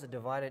biomes are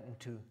divided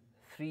into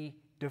three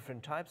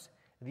different types.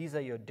 These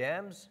are your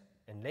dams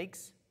and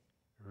lakes,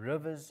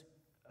 rivers,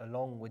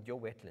 along with your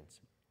wetlands.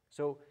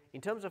 So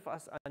in terms of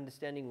us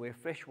understanding where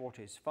fresh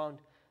water is found,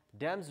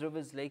 dams,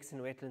 rivers, lakes,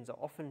 and wetlands are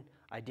often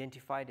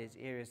identified as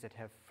areas that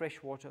have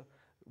fresh water,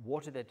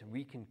 water that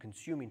we can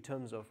consume in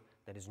terms of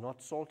that is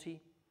not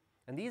salty.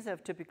 And these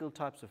have typical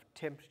types of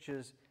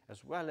temperatures,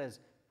 as well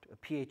as a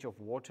pH of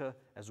water,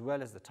 as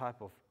well as the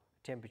type of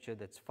temperature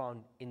that's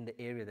found in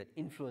the area that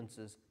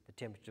influences the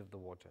temperature of the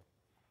water.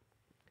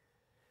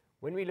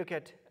 When we look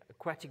at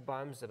aquatic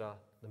biomes that are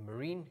the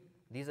marine,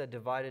 these are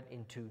divided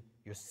into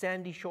your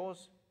sandy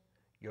shores,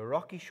 your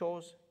rocky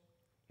shores,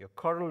 your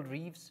coral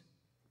reefs,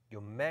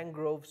 your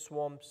mangrove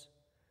swamps,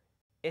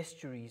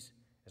 estuaries,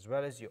 as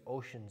well as your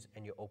oceans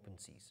and your open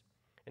seas.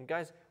 And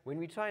guys, when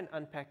we try and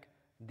unpack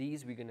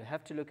these, we're going to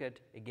have to look at,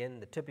 again,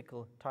 the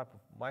typical type of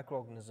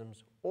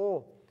microorganisms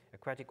or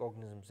aquatic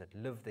organisms that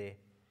live there,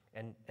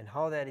 and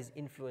how that is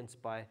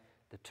influenced by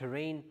the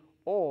terrain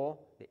or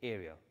the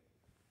area.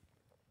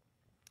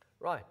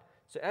 Right,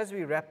 so as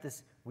we wrap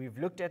this, we've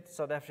looked at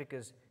South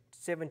Africa's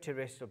 7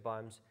 terrestrial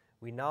biomes.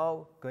 We're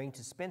now going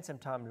to spend some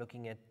time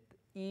looking at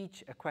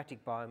each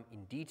aquatic biome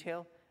in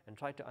detail and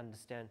try to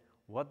understand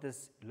what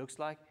this looks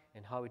like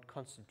and how it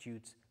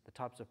constitutes the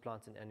types of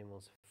plants and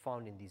animals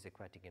found in these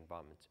aquatic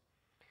environments.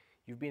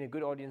 You've been a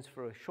good audience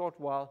for a short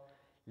while.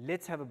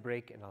 Let's have a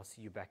break and I'll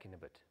see you back in a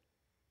bit.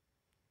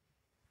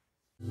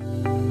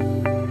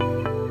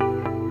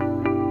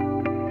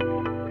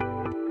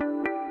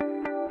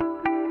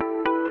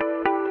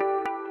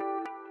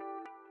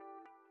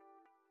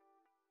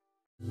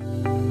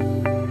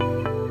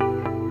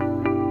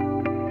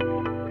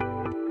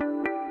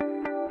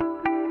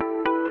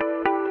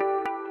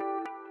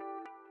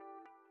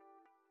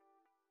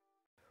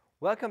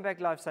 Welcome back,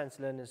 life science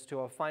learners,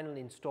 to our final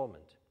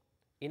installment.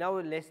 In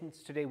our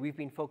lessons today, we've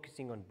been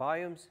focusing on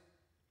biomes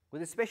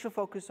with a special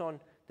focus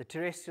on the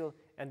terrestrial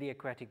and the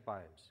aquatic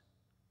biomes.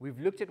 We've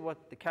looked at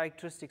what the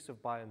characteristics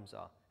of biomes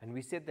are, and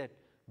we said that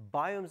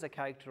biomes are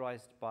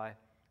characterized by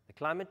the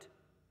climate,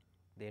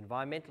 the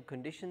environmental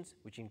conditions,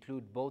 which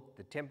include both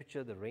the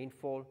temperature, the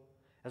rainfall,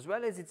 as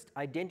well as it's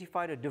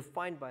identified or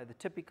defined by the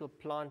typical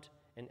plant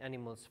and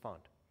animals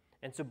found.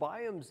 And so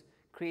biomes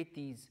create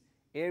these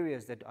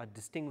areas that are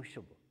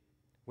distinguishable.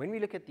 When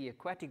we look at the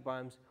aquatic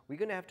biomes, we're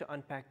going to have to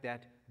unpack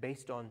that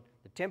based on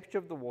the temperature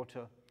of the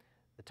water,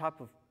 the type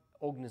of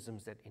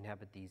organisms that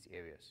inhabit these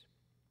areas.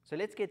 So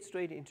let's get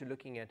straight into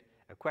looking at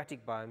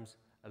aquatic biomes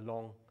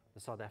along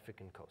the South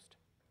African coast.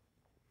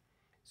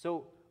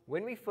 So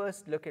when we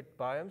first look at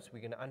biomes, we're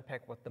going to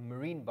unpack what the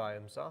marine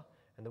biomes are,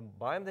 and the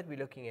biome that we're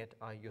looking at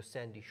are your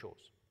sandy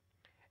shores.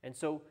 And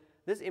so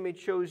this image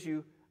shows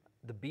you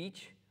the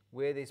beach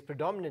where there's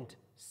predominant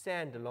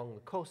sand along the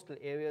coastal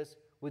areas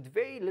with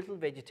very little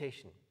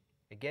vegetation.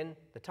 Again,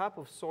 the type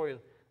of soil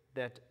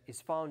that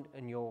is found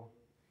in your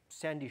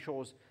sandy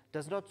shores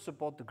does not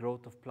support the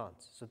growth of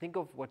plants. So think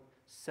of what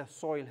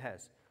soil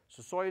has.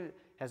 So soil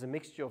has a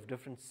mixture of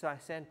different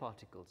sand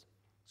particles.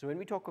 So when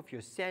we talk of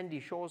your sandy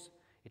shores,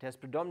 it has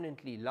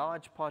predominantly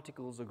large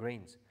particles or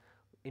grains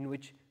in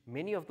which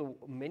many of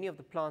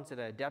the plants that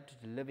are adapted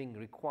to living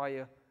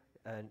require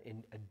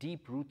a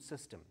deep root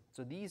system.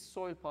 So these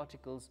soil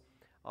particles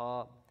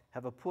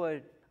have a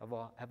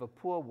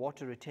poor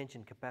water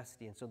retention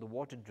capacity, and so the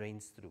water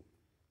drains through.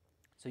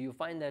 So you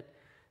find that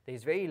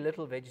there's very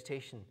little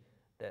vegetation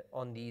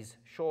on these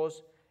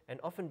shores, and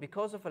often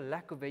because of a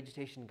lack of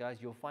vegetation, guys,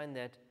 you'll find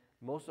that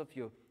most of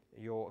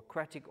your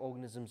aquatic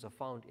organisms are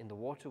found in the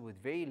water with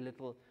very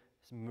little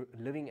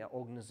living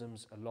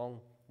organisms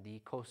along the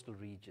coastal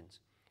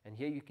regions. And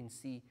here you can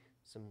see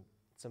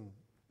some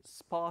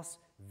sparse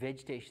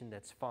vegetation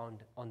that's found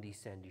on these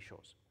sandy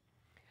shores.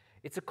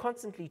 It's a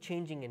constantly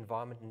changing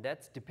environment, and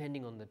that's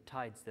depending on the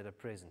tides that are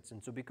present.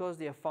 And so because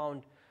they are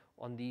found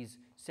on these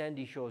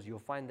sandy shores, you'll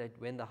find that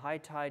when the high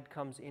tide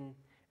comes in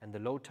and the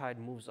low tide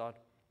moves out,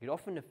 it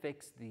often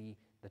affects the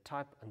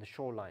type and the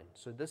shoreline.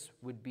 So this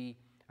would be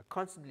a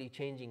constantly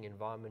changing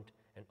environment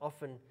and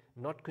often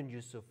not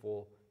conducive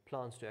for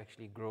plants to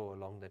actually grow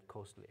along that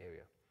coastal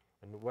area.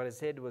 And what I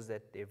said was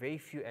that there are very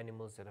few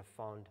animals that are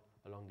found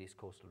along these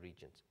coastal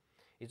regions.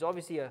 It's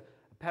obviously a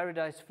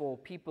paradise for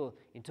people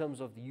in terms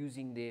of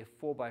using their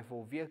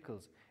 4x4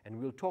 vehicles, and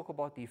we'll talk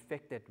about the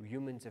effect that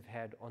humans have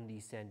had on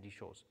these sandy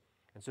shores.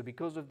 And so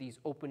because of these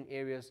open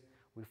areas,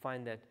 we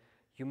find that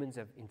humans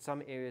have, in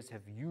some areas,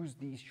 have used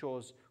these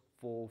shores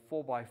for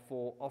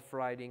 4x4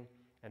 off-riding,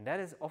 and that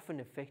has often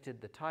affected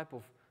the type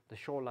of the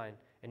shoreline,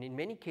 and in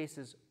many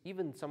cases,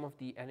 even some of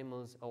the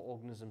animals or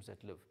organisms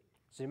that live.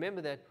 So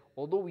remember that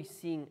although we're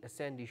seeing a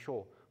sandy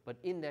shore, but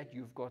in that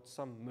you've got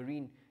some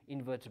marine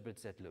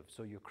invertebrates that live,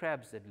 so your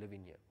crabs that live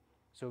in here.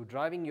 So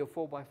driving your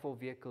 4x4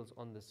 vehicles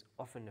on this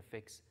often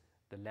affects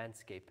the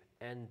landscape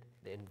and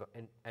the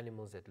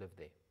animals that live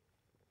there.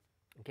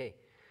 Okay,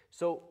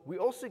 so we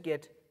also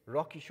get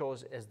rocky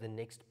shores as the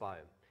next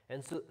biome.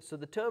 And so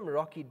the term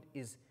rocky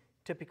is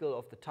typical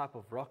of the type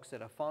of rocks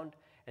that are found.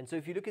 And so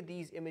if you look at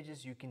these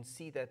images, you can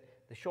see that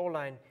the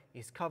shoreline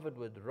is covered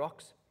with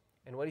rocks.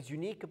 And what is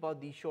unique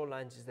about these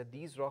shorelines is that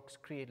these rocks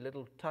create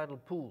little tidal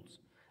pools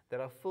that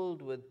are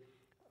filled with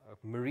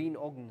marine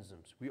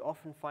organisms. We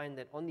often find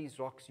that on these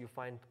rocks you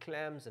find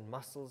clams and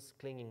mussels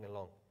clinging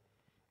along.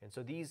 And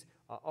so these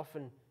are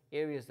often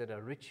areas that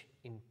are rich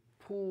in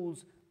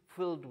pools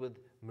filled with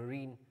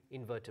marine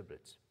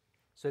invertebrates.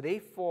 So they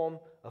form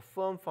a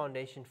firm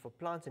foundation for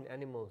plants and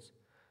animals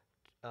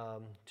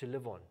to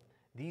live on.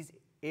 These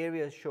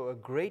areas show a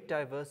great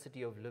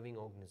diversity of living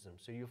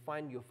organisms. So you'll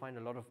find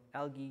a lot of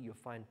algae, you'll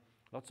find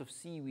lots of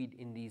seaweed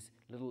in these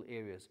little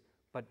areas.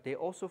 But they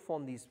also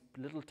form these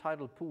little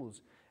tidal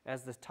pools.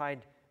 As the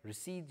tide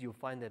recedes, you'll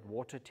find that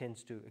water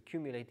tends to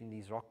accumulate in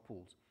these rock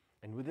pools.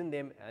 And within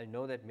them, I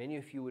know that many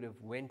of you would have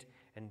went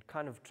and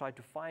kind of tried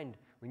to find,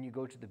 when you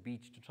go to the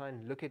beach, to try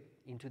and look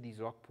into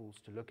these rock pools,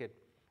 to look at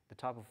the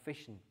type of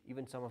fish and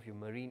even some of your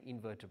marine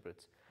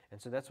invertebrates.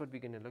 And so that's what we're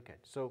going to look at.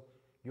 So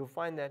you'll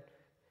find that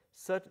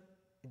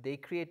they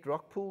create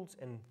rock pools,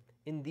 and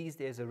in these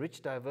there's a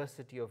rich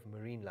diversity of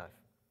marine life.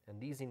 And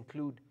these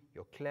include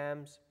your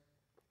clams,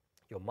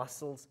 your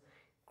mussels,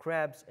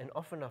 crabs, and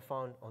often are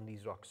found on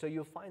these rocks. So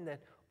you'll find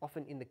that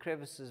often in the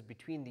crevices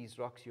between these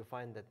rocks, you'll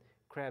find that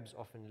crabs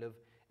often live.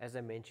 As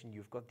I mentioned,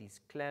 you've got these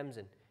clams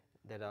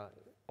that are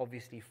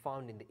obviously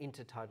found in the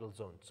intertidal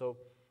zone. So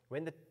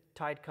when the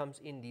tide comes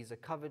in, these are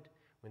covered.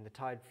 When the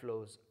tide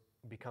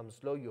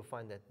becomes low, you'll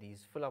find that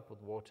these fill up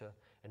with water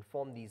and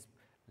form these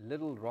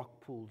little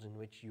rock pools in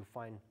which you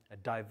find a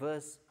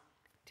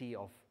diversity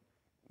of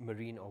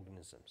marine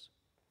organisms.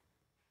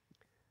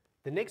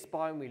 The next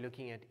biome we're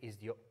looking at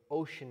is your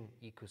ocean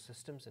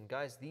ecosystems. And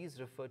guys,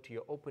 these refer to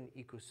your open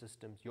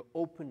ecosystems, your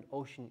open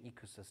ocean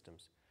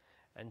ecosystems.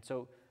 And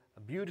so a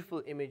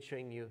beautiful image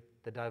showing you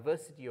the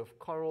diversity of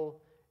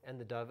coral and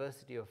the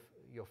diversity of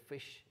your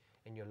fish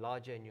and your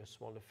larger and your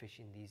smaller fish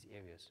in these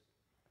areas.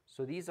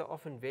 So these are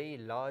often very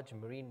large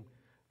marine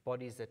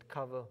bodies that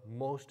cover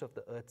most of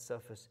the Earth's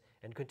surface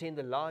and contain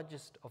the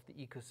largest of the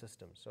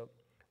ecosystems. So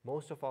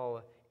most of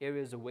our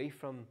areas away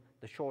from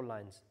the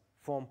shorelines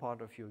form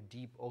part of your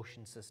deep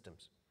ocean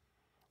systems.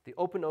 The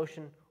open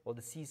ocean or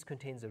the seas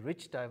contains a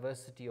rich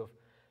diversity of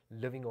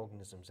living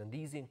organisms, and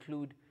these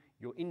include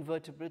your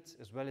invertebrates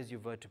as well as your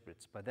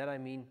vertebrates. By that I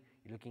mean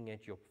you're looking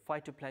at your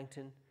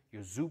phytoplankton,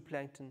 your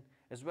zooplankton,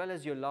 as well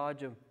as your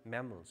larger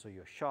mammals, so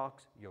your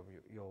sharks,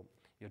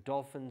 your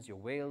dolphins, your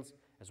whales,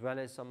 as well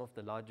as some of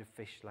the larger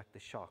fish like the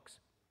sharks.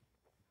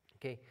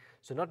 Okay,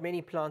 so not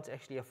many plants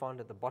actually are found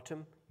at the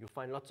bottom. You'll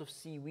find lots of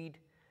seaweed,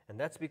 and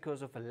that's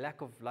because of a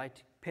lack of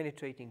light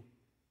penetrating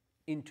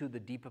into the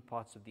deeper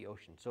parts of the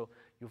ocean. So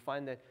you'll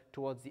find that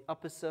towards the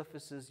upper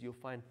surfaces, you'll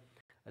find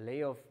a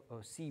layer of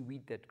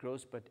seaweed that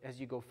grows, but as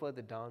you go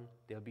further down,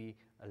 there'll be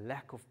a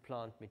lack of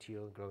plant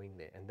material growing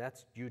there, and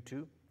that's due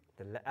to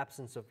the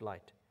absence of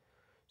light.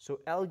 So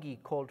algae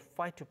called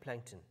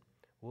phytoplankton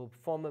will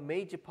form a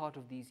major part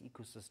of these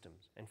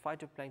ecosystems, and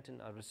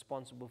phytoplankton are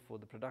responsible for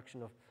the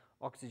production of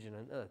oxygen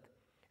on Earth,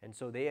 and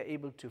so they are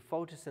able to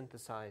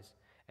photosynthesize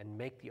and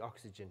make the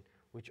oxygen,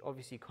 which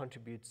obviously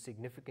contributes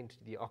significantly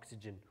to the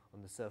oxygen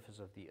on the surface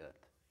of the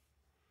Earth.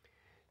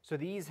 So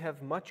these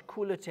have much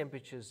cooler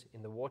temperatures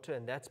in the water,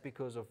 and that's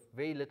because of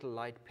very little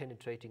light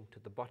penetrating to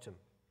the bottom.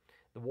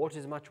 The water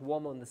is much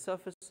warmer on the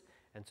surface,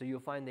 and so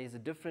you'll find there's a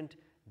different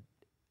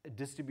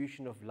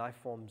distribution of life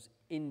forms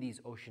in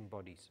these ocean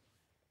bodies.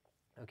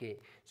 Okay,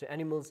 so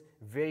animals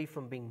vary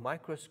from being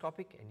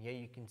microscopic, and here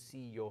you can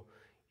see your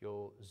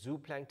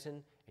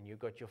zooplankton, and you've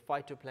got your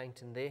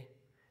phytoplankton there,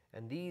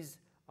 and these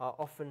are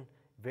often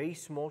very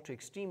small to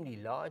extremely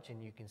large,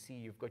 and you can see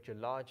you've got your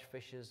large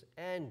fishes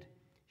and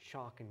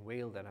shark and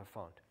whale that are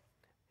found.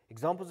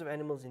 Examples of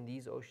animals in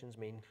these oceans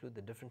may include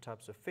the different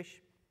types of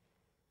fish,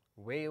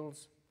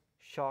 whales,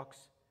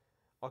 sharks,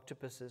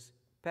 octopuses,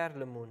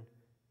 perlemoen,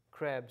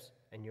 crabs,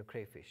 and your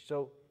crayfish.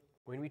 So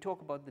when we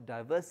talk about the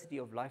diversity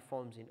of life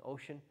forms in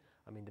ocean,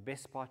 I mean the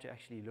best part to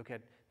actually look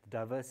at the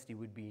diversity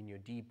would be in your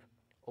deep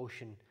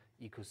ocean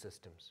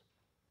ecosystems.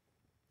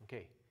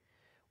 Okay.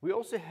 We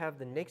also have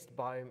the next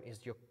biome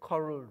is your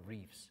coral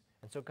reefs.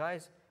 And so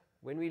guys,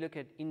 when we look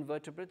at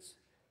invertebrates,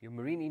 your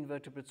marine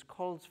invertebrates,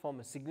 corals form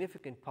a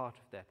significant part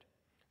of that.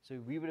 So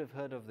we would have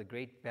heard of the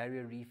Great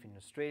Barrier Reef in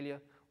Australia.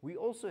 We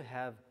also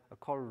have a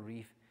coral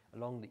reef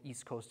along the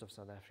east coast of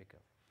South Africa.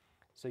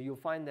 So you'll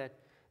find that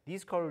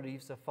these coral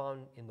reefs are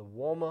found in the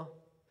warmer,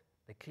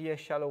 the clear,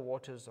 shallow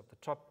waters of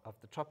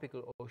the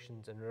tropical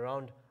oceans and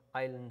around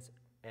islands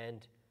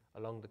and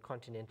along the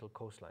continental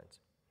coastlines.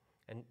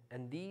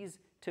 And these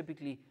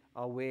typically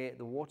are where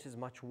the water is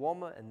much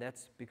warmer, and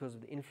that's because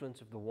of the influence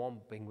of the warm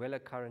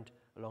Benguela current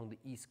along the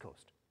east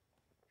coast.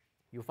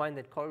 You'll find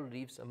that coral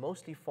reefs are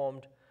mostly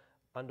formed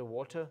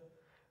underwater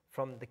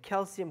from the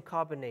calcium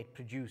carbonate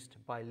produced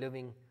by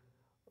living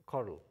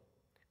coral.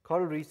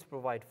 Coral reefs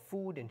provide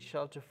food and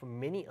shelter for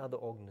many other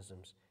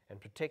organisms and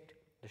protect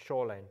the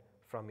shoreline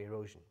from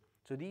erosion.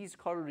 So these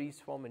coral reefs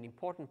form an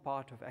important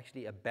part of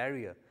actually a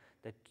barrier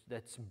that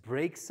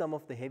breaks some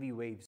of the heavy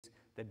waves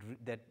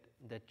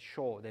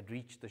that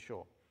reach the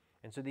shore.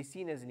 And so they're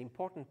seen as an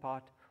important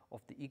part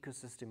of the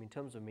ecosystem in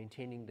terms of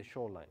maintaining the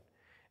shoreline.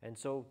 And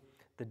so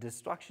the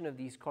destruction of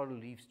these coral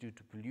reefs due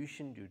to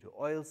pollution, due to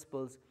oil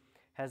spills,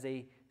 has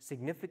a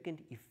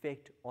significant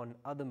effect on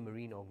other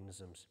marine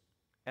organisms.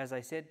 As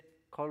I said,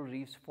 coral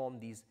reefs form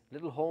these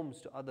little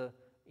homes to other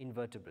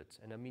invertebrates.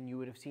 And I mean, you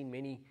would have seen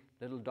many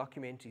little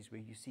documentaries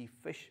where you see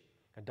fish,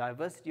 a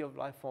diversity of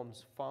life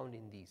forms found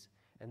in these.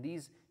 And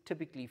these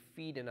typically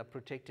feed and are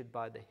protected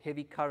by the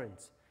heavy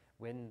currents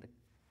when the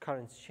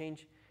currents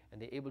change,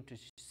 and they're able to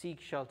seek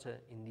shelter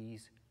in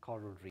these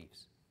coral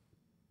reefs.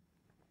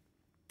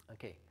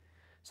 Okay,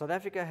 South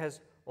Africa has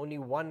only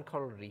one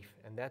coral reef,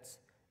 and that's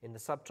in the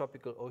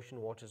subtropical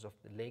ocean waters of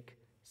the Lake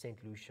St.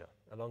 Lucia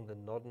along the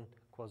northern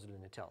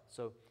KwaZulu-Natal.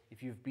 So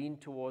if you've been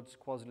towards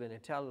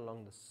KwaZulu-Natal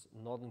along the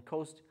northern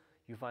coast,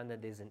 you find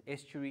that there's an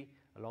estuary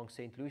along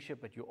St. Lucia,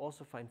 but you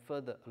also find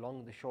further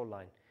along the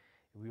shoreline,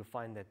 we'll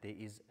find that there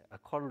is a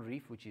coral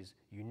reef which is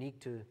unique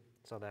to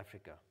South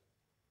Africa.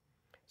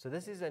 So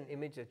this is an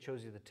image that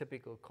shows you the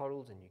typical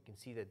corals, and you can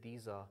see that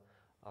these are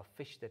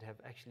fish that have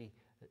actually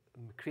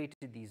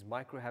created these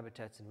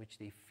microhabitats in which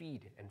they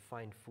feed and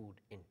find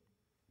food in.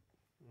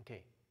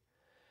 Okay.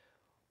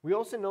 We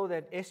also know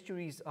that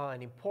estuaries are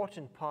an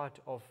important part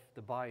of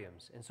the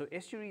biomes, and so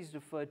estuaries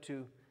refer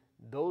to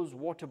those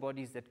water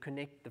bodies that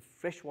connect the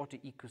freshwater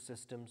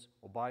ecosystems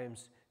or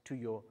biomes to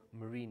your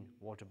marine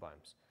water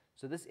biomes.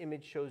 So this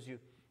image shows you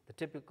the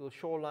typical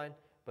shoreline,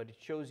 but it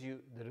shows you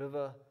the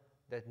river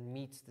that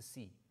meets the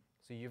sea.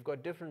 So you've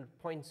got different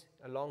points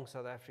along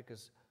South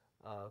Africa's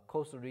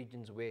coastal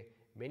regions where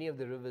many of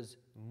the rivers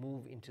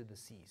move into the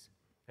seas.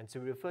 And so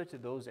we refer to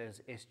those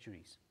as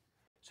estuaries.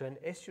 So an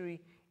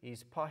estuary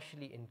is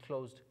partially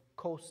enclosed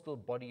coastal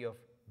body of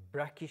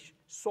brackish,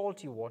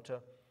 salty water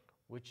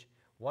which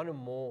one or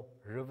more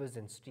rivers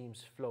and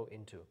streams flow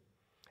into.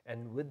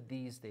 and with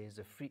these there's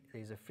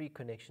a free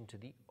connection to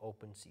the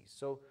open seas.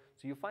 So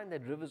you find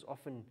that rivers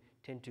often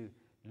tend to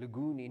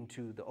lagoon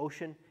into the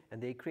ocean,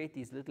 and they create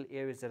these little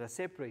areas that are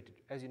separated.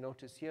 As you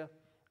notice here,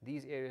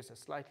 these areas are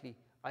slightly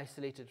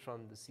isolated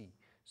from the sea.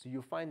 So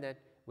you find that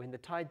when the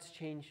tides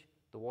change,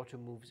 the water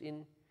moves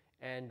in,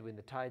 and when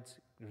the tides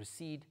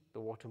recede, the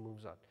water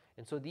moves out.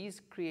 And so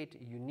these create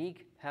a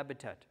unique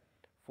habitat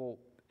for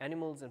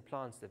animals and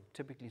plants that are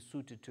typically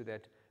suited to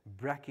that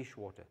brackish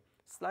water,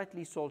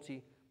 slightly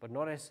salty, but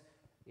not as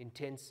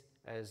intense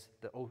as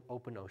the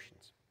open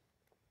oceans.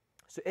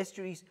 So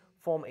estuaries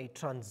form a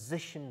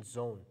transition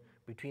zone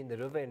between the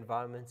river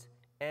environments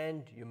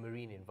and your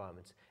marine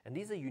environments. And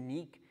these are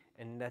unique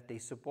in that they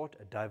support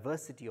a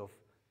diversity of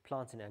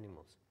plants and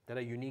animals that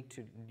are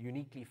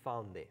uniquely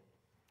found there.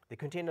 They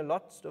contain a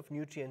lot of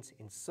nutrients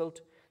in silt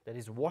that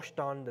is washed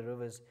down the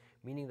rivers,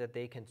 meaning that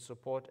they can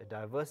support a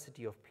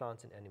diversity of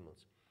plants and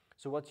animals.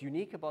 So what's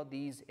unique about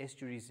these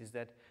estuaries is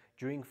that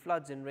during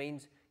floods and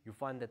rains, you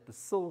find that the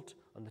silt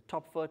on the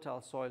top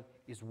fertile soil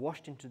is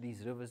washed into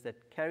these rivers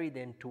that carry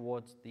then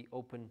towards the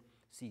open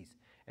seas.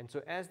 And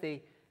so as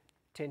they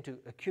tend to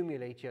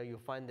accumulate here, you'll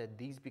find that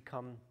these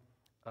become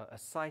a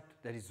site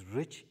that is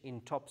rich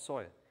in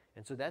topsoil.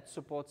 And so that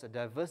supports a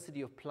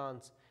diversity of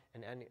plants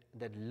and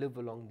that live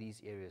along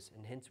these areas.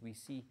 And hence we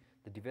see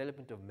the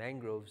development of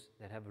mangroves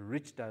that have a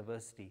rich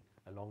diversity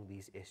along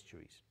these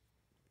estuaries.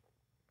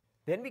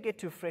 Then we get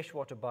to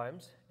freshwater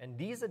biomes, and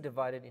these are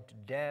divided into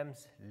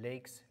dams,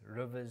 lakes,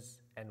 rivers,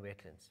 and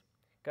wetlands.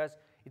 Guys,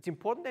 it's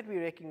important that we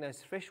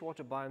recognize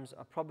freshwater biomes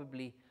are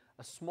probably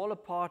a smaller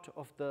part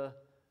of the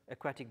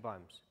aquatic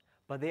biomes,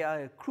 but they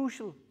are a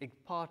crucial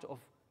part of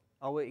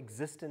our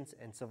existence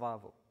and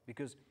survival,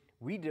 because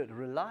we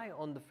rely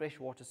on the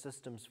freshwater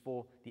systems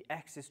for the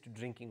access to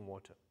drinking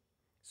water.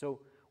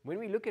 So when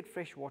we look at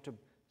freshwater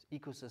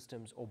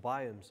ecosystems or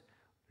biomes,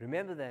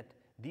 remember that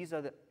these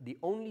are the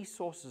only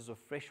sources of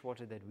fresh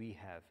water that we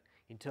have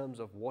in terms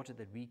of water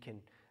that we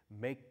can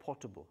make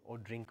potable or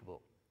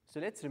drinkable. So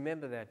let's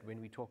remember that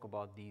when we talk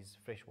about these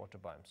freshwater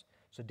biomes.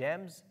 So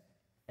dams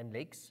and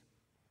lakes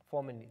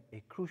form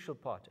a crucial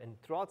part,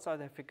 and throughout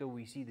South Africa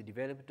we see the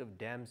development of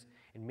dams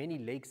and many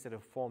lakes that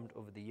have formed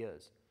over the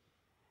years.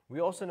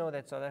 We also know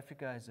that South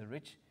Africa has a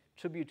rich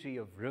tributary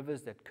of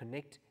rivers that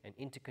connect and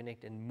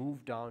interconnect and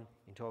move down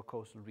into our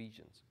coastal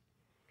regions.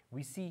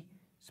 We see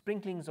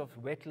sprinklings of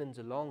wetlands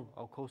along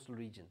our coastal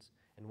regions,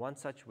 and one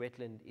such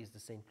wetland is the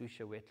St.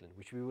 Lucia wetland,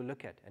 which we will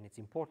look at, and its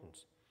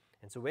importance.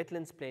 And so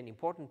wetlands play an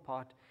important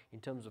part in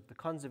terms of the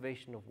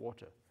conservation of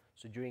water.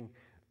 So during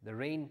the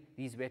rain,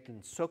 these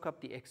wetlands soak up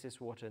the excess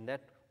water, and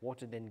that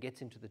water then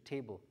gets into the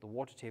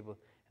water table,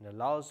 and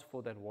allows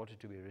for that water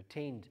to be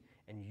retained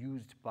and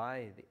used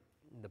by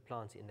the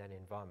plants in that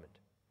environment.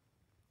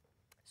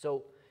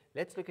 So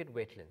let's look at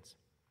wetlands.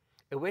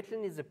 A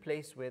wetland is a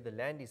place where the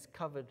land is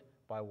covered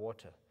by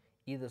water,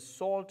 either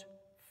salt,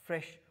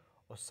 fresh,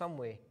 or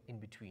somewhere in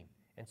between.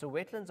 And so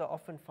wetlands are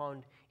often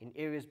found in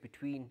areas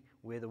between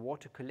where the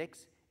water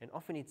collects, and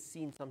often it's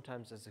seen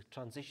sometimes as a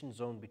transition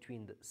zone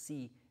between the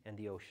sea and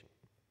the ocean.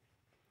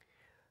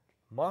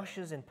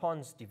 Marshes and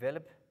ponds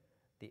develop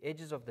the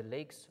edges of the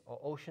lakes or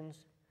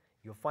oceans.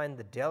 You'll find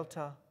the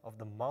delta of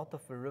the mouth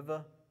of a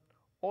river,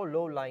 or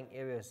low-lying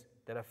areas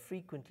that are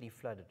frequently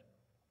flooded.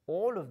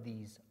 All of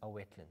these are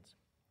wetlands.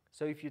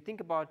 So if you think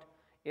about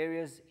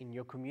areas in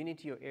your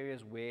community or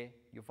areas where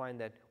you find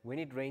that when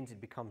it rains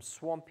it becomes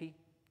swampy,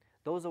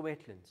 those are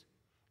wetlands.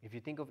 If you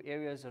think of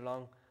areas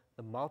along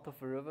the mouth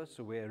of a river,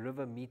 so where a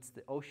river meets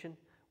the ocean,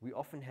 we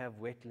often have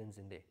wetlands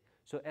in there.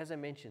 So as I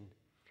mentioned,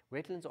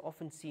 wetlands are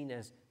often seen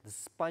as the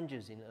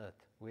sponges in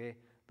earth, where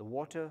the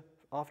water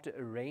after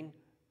a rain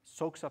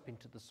soaks up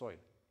into the soil.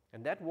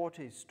 And that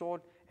water is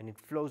stored and it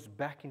flows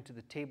back into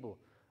the table,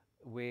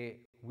 where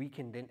we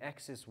can then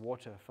access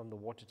water from the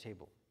water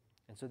table.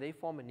 And so they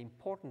form an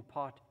important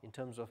part in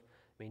terms of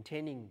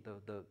maintaining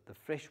the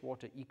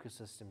freshwater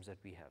ecosystems that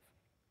we have.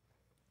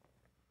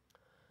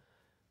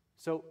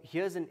 So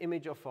here's an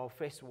image of our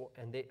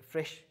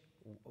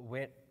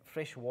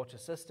freshwater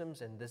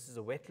systems, and this is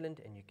a wetland,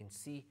 and you can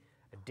see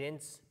a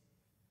dense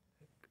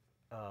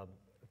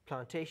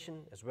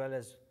plantation as well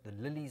as the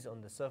lilies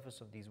on the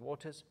surface of these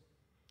waters.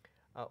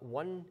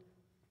 One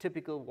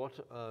typical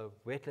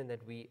wetland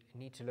that we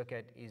need to look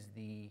at is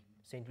the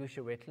St.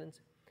 Lucia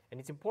wetlands. And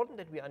it's important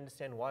that we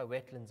understand why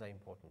wetlands are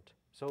important.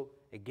 So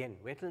again,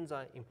 wetlands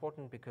are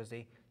important because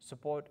they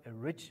support a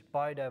rich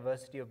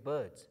biodiversity of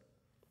birds,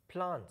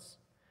 plants,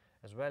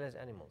 as well as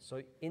animals.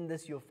 So in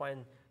this you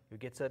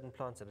get certain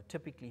plants that are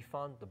typically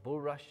found, the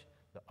bulrush,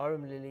 the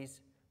arum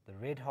lilies, the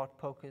red heart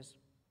pokers.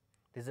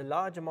 There's a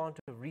large amount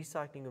of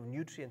recycling of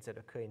nutrients that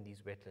occur in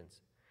these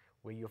wetlands,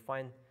 where you'll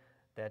find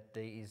that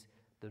there is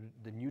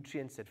the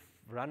nutrients that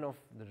run off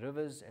the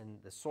rivers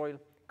and the soil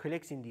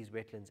collects in these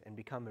wetlands and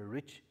become a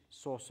rich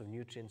source of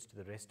nutrients to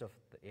the rest of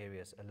the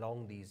areas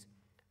along these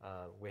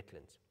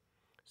wetlands.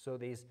 So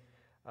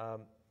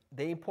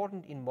they're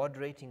important in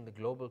moderating the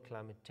global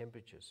climate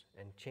temperatures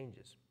and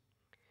changes.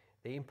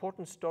 They're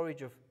important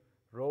storage of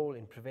role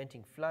in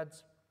preventing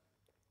floods,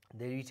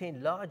 They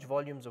retain large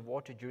volumes of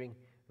water during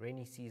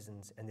rainy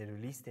seasons and they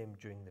release them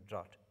during the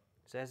drought.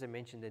 So as I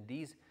mentioned, that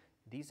these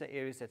are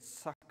areas that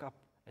suck up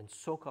and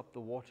soak up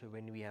the water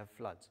when we have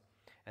floods.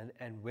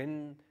 And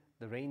when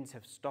the rains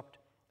have stopped,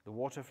 the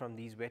water from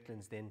these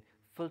wetlands then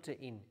filter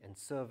in and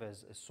serve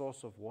as a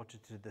source of water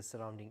to the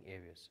surrounding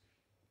areas.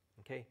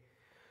 Okay?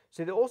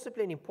 So they also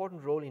play an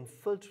important role in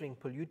filtering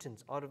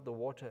pollutants out of the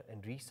water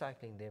and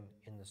recycling them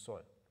in the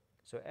soil.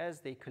 So as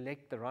they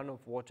collect the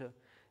runoff water,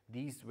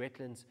 these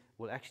wetlands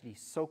will actually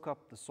soak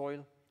up the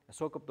soil,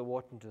 soak up the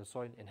water into the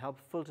soil and help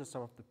filter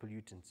some of the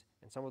pollutants.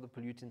 And some of the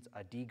pollutants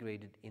are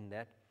degraded in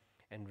that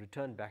and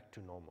return back to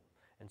normal.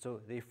 And so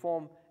they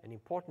form an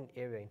important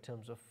area in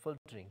terms of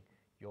filtering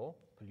your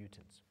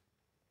pollutants.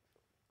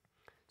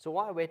 So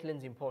why are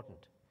wetlands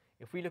important?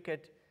 If we look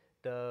at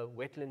the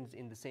wetlands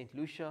in the St.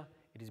 Lucia,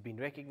 it has been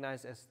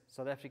recognized as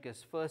South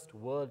Africa's first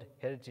World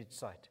Heritage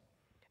Site.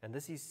 And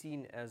this is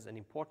seen as an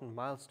important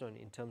milestone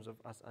in terms of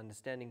us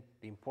understanding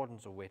the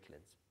importance of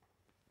wetlands.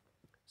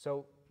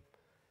 So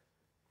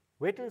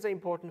wetlands are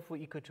important for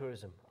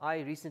ecotourism. I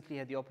recently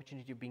had the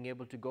opportunity of being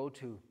able to go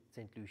to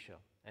St. Lucia,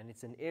 and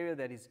it's an area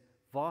that is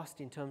vast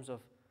in terms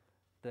of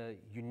the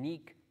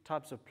unique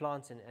types of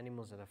plants and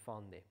animals that are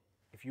found there.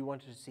 If you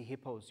wanted to see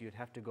hippos, you'd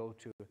have to go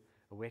to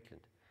a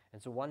wetland.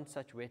 And so one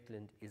such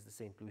wetland is the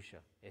St. Lucia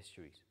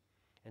estuaries.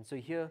 And so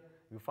here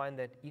you find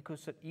that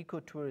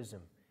ecotourism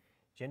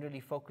generally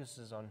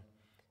focuses on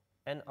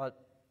an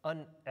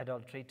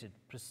unadulterated,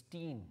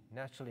 pristine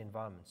natural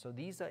environment. So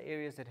these are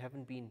areas that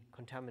haven't been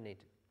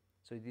contaminated.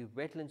 So the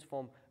wetlands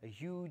form a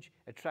huge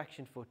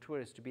attraction for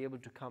tourists to be able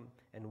to come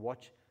and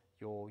watch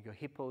your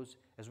hippos,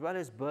 as well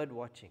as bird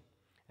watching.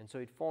 And so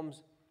it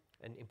forms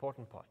an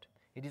important part.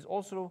 It is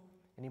also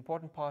an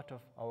important part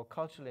of our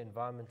cultural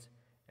environment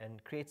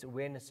and creates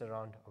awareness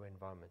around our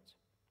environment.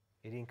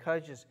 It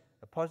encourages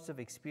a positive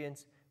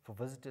experience for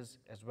visitors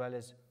as well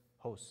as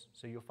hosts.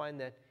 So you'll find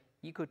that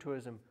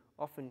ecotourism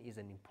often is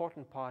an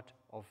important part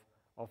of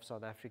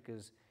South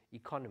Africa's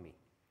economy.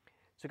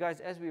 So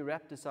guys, as we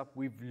wrap this up,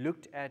 we've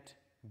looked at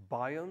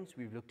biomes,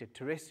 we've looked at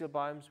terrestrial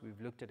biomes,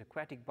 we've looked at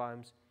aquatic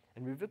biomes,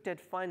 and we've looked at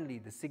finally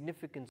the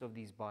significance of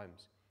these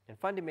biomes. And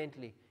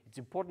fundamentally, it's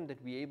important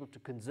that we're able to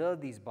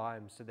conserve these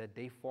biomes so that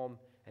they form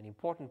an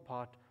important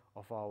part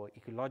of our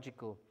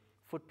ecological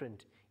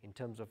footprint in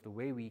terms of the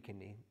way we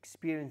can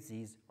experience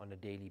these on a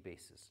daily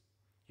basis.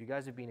 You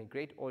guys have been a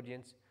great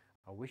audience.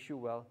 I wish you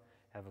well.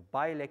 Have a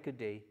bye-lekker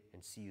day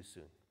and see you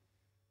soon.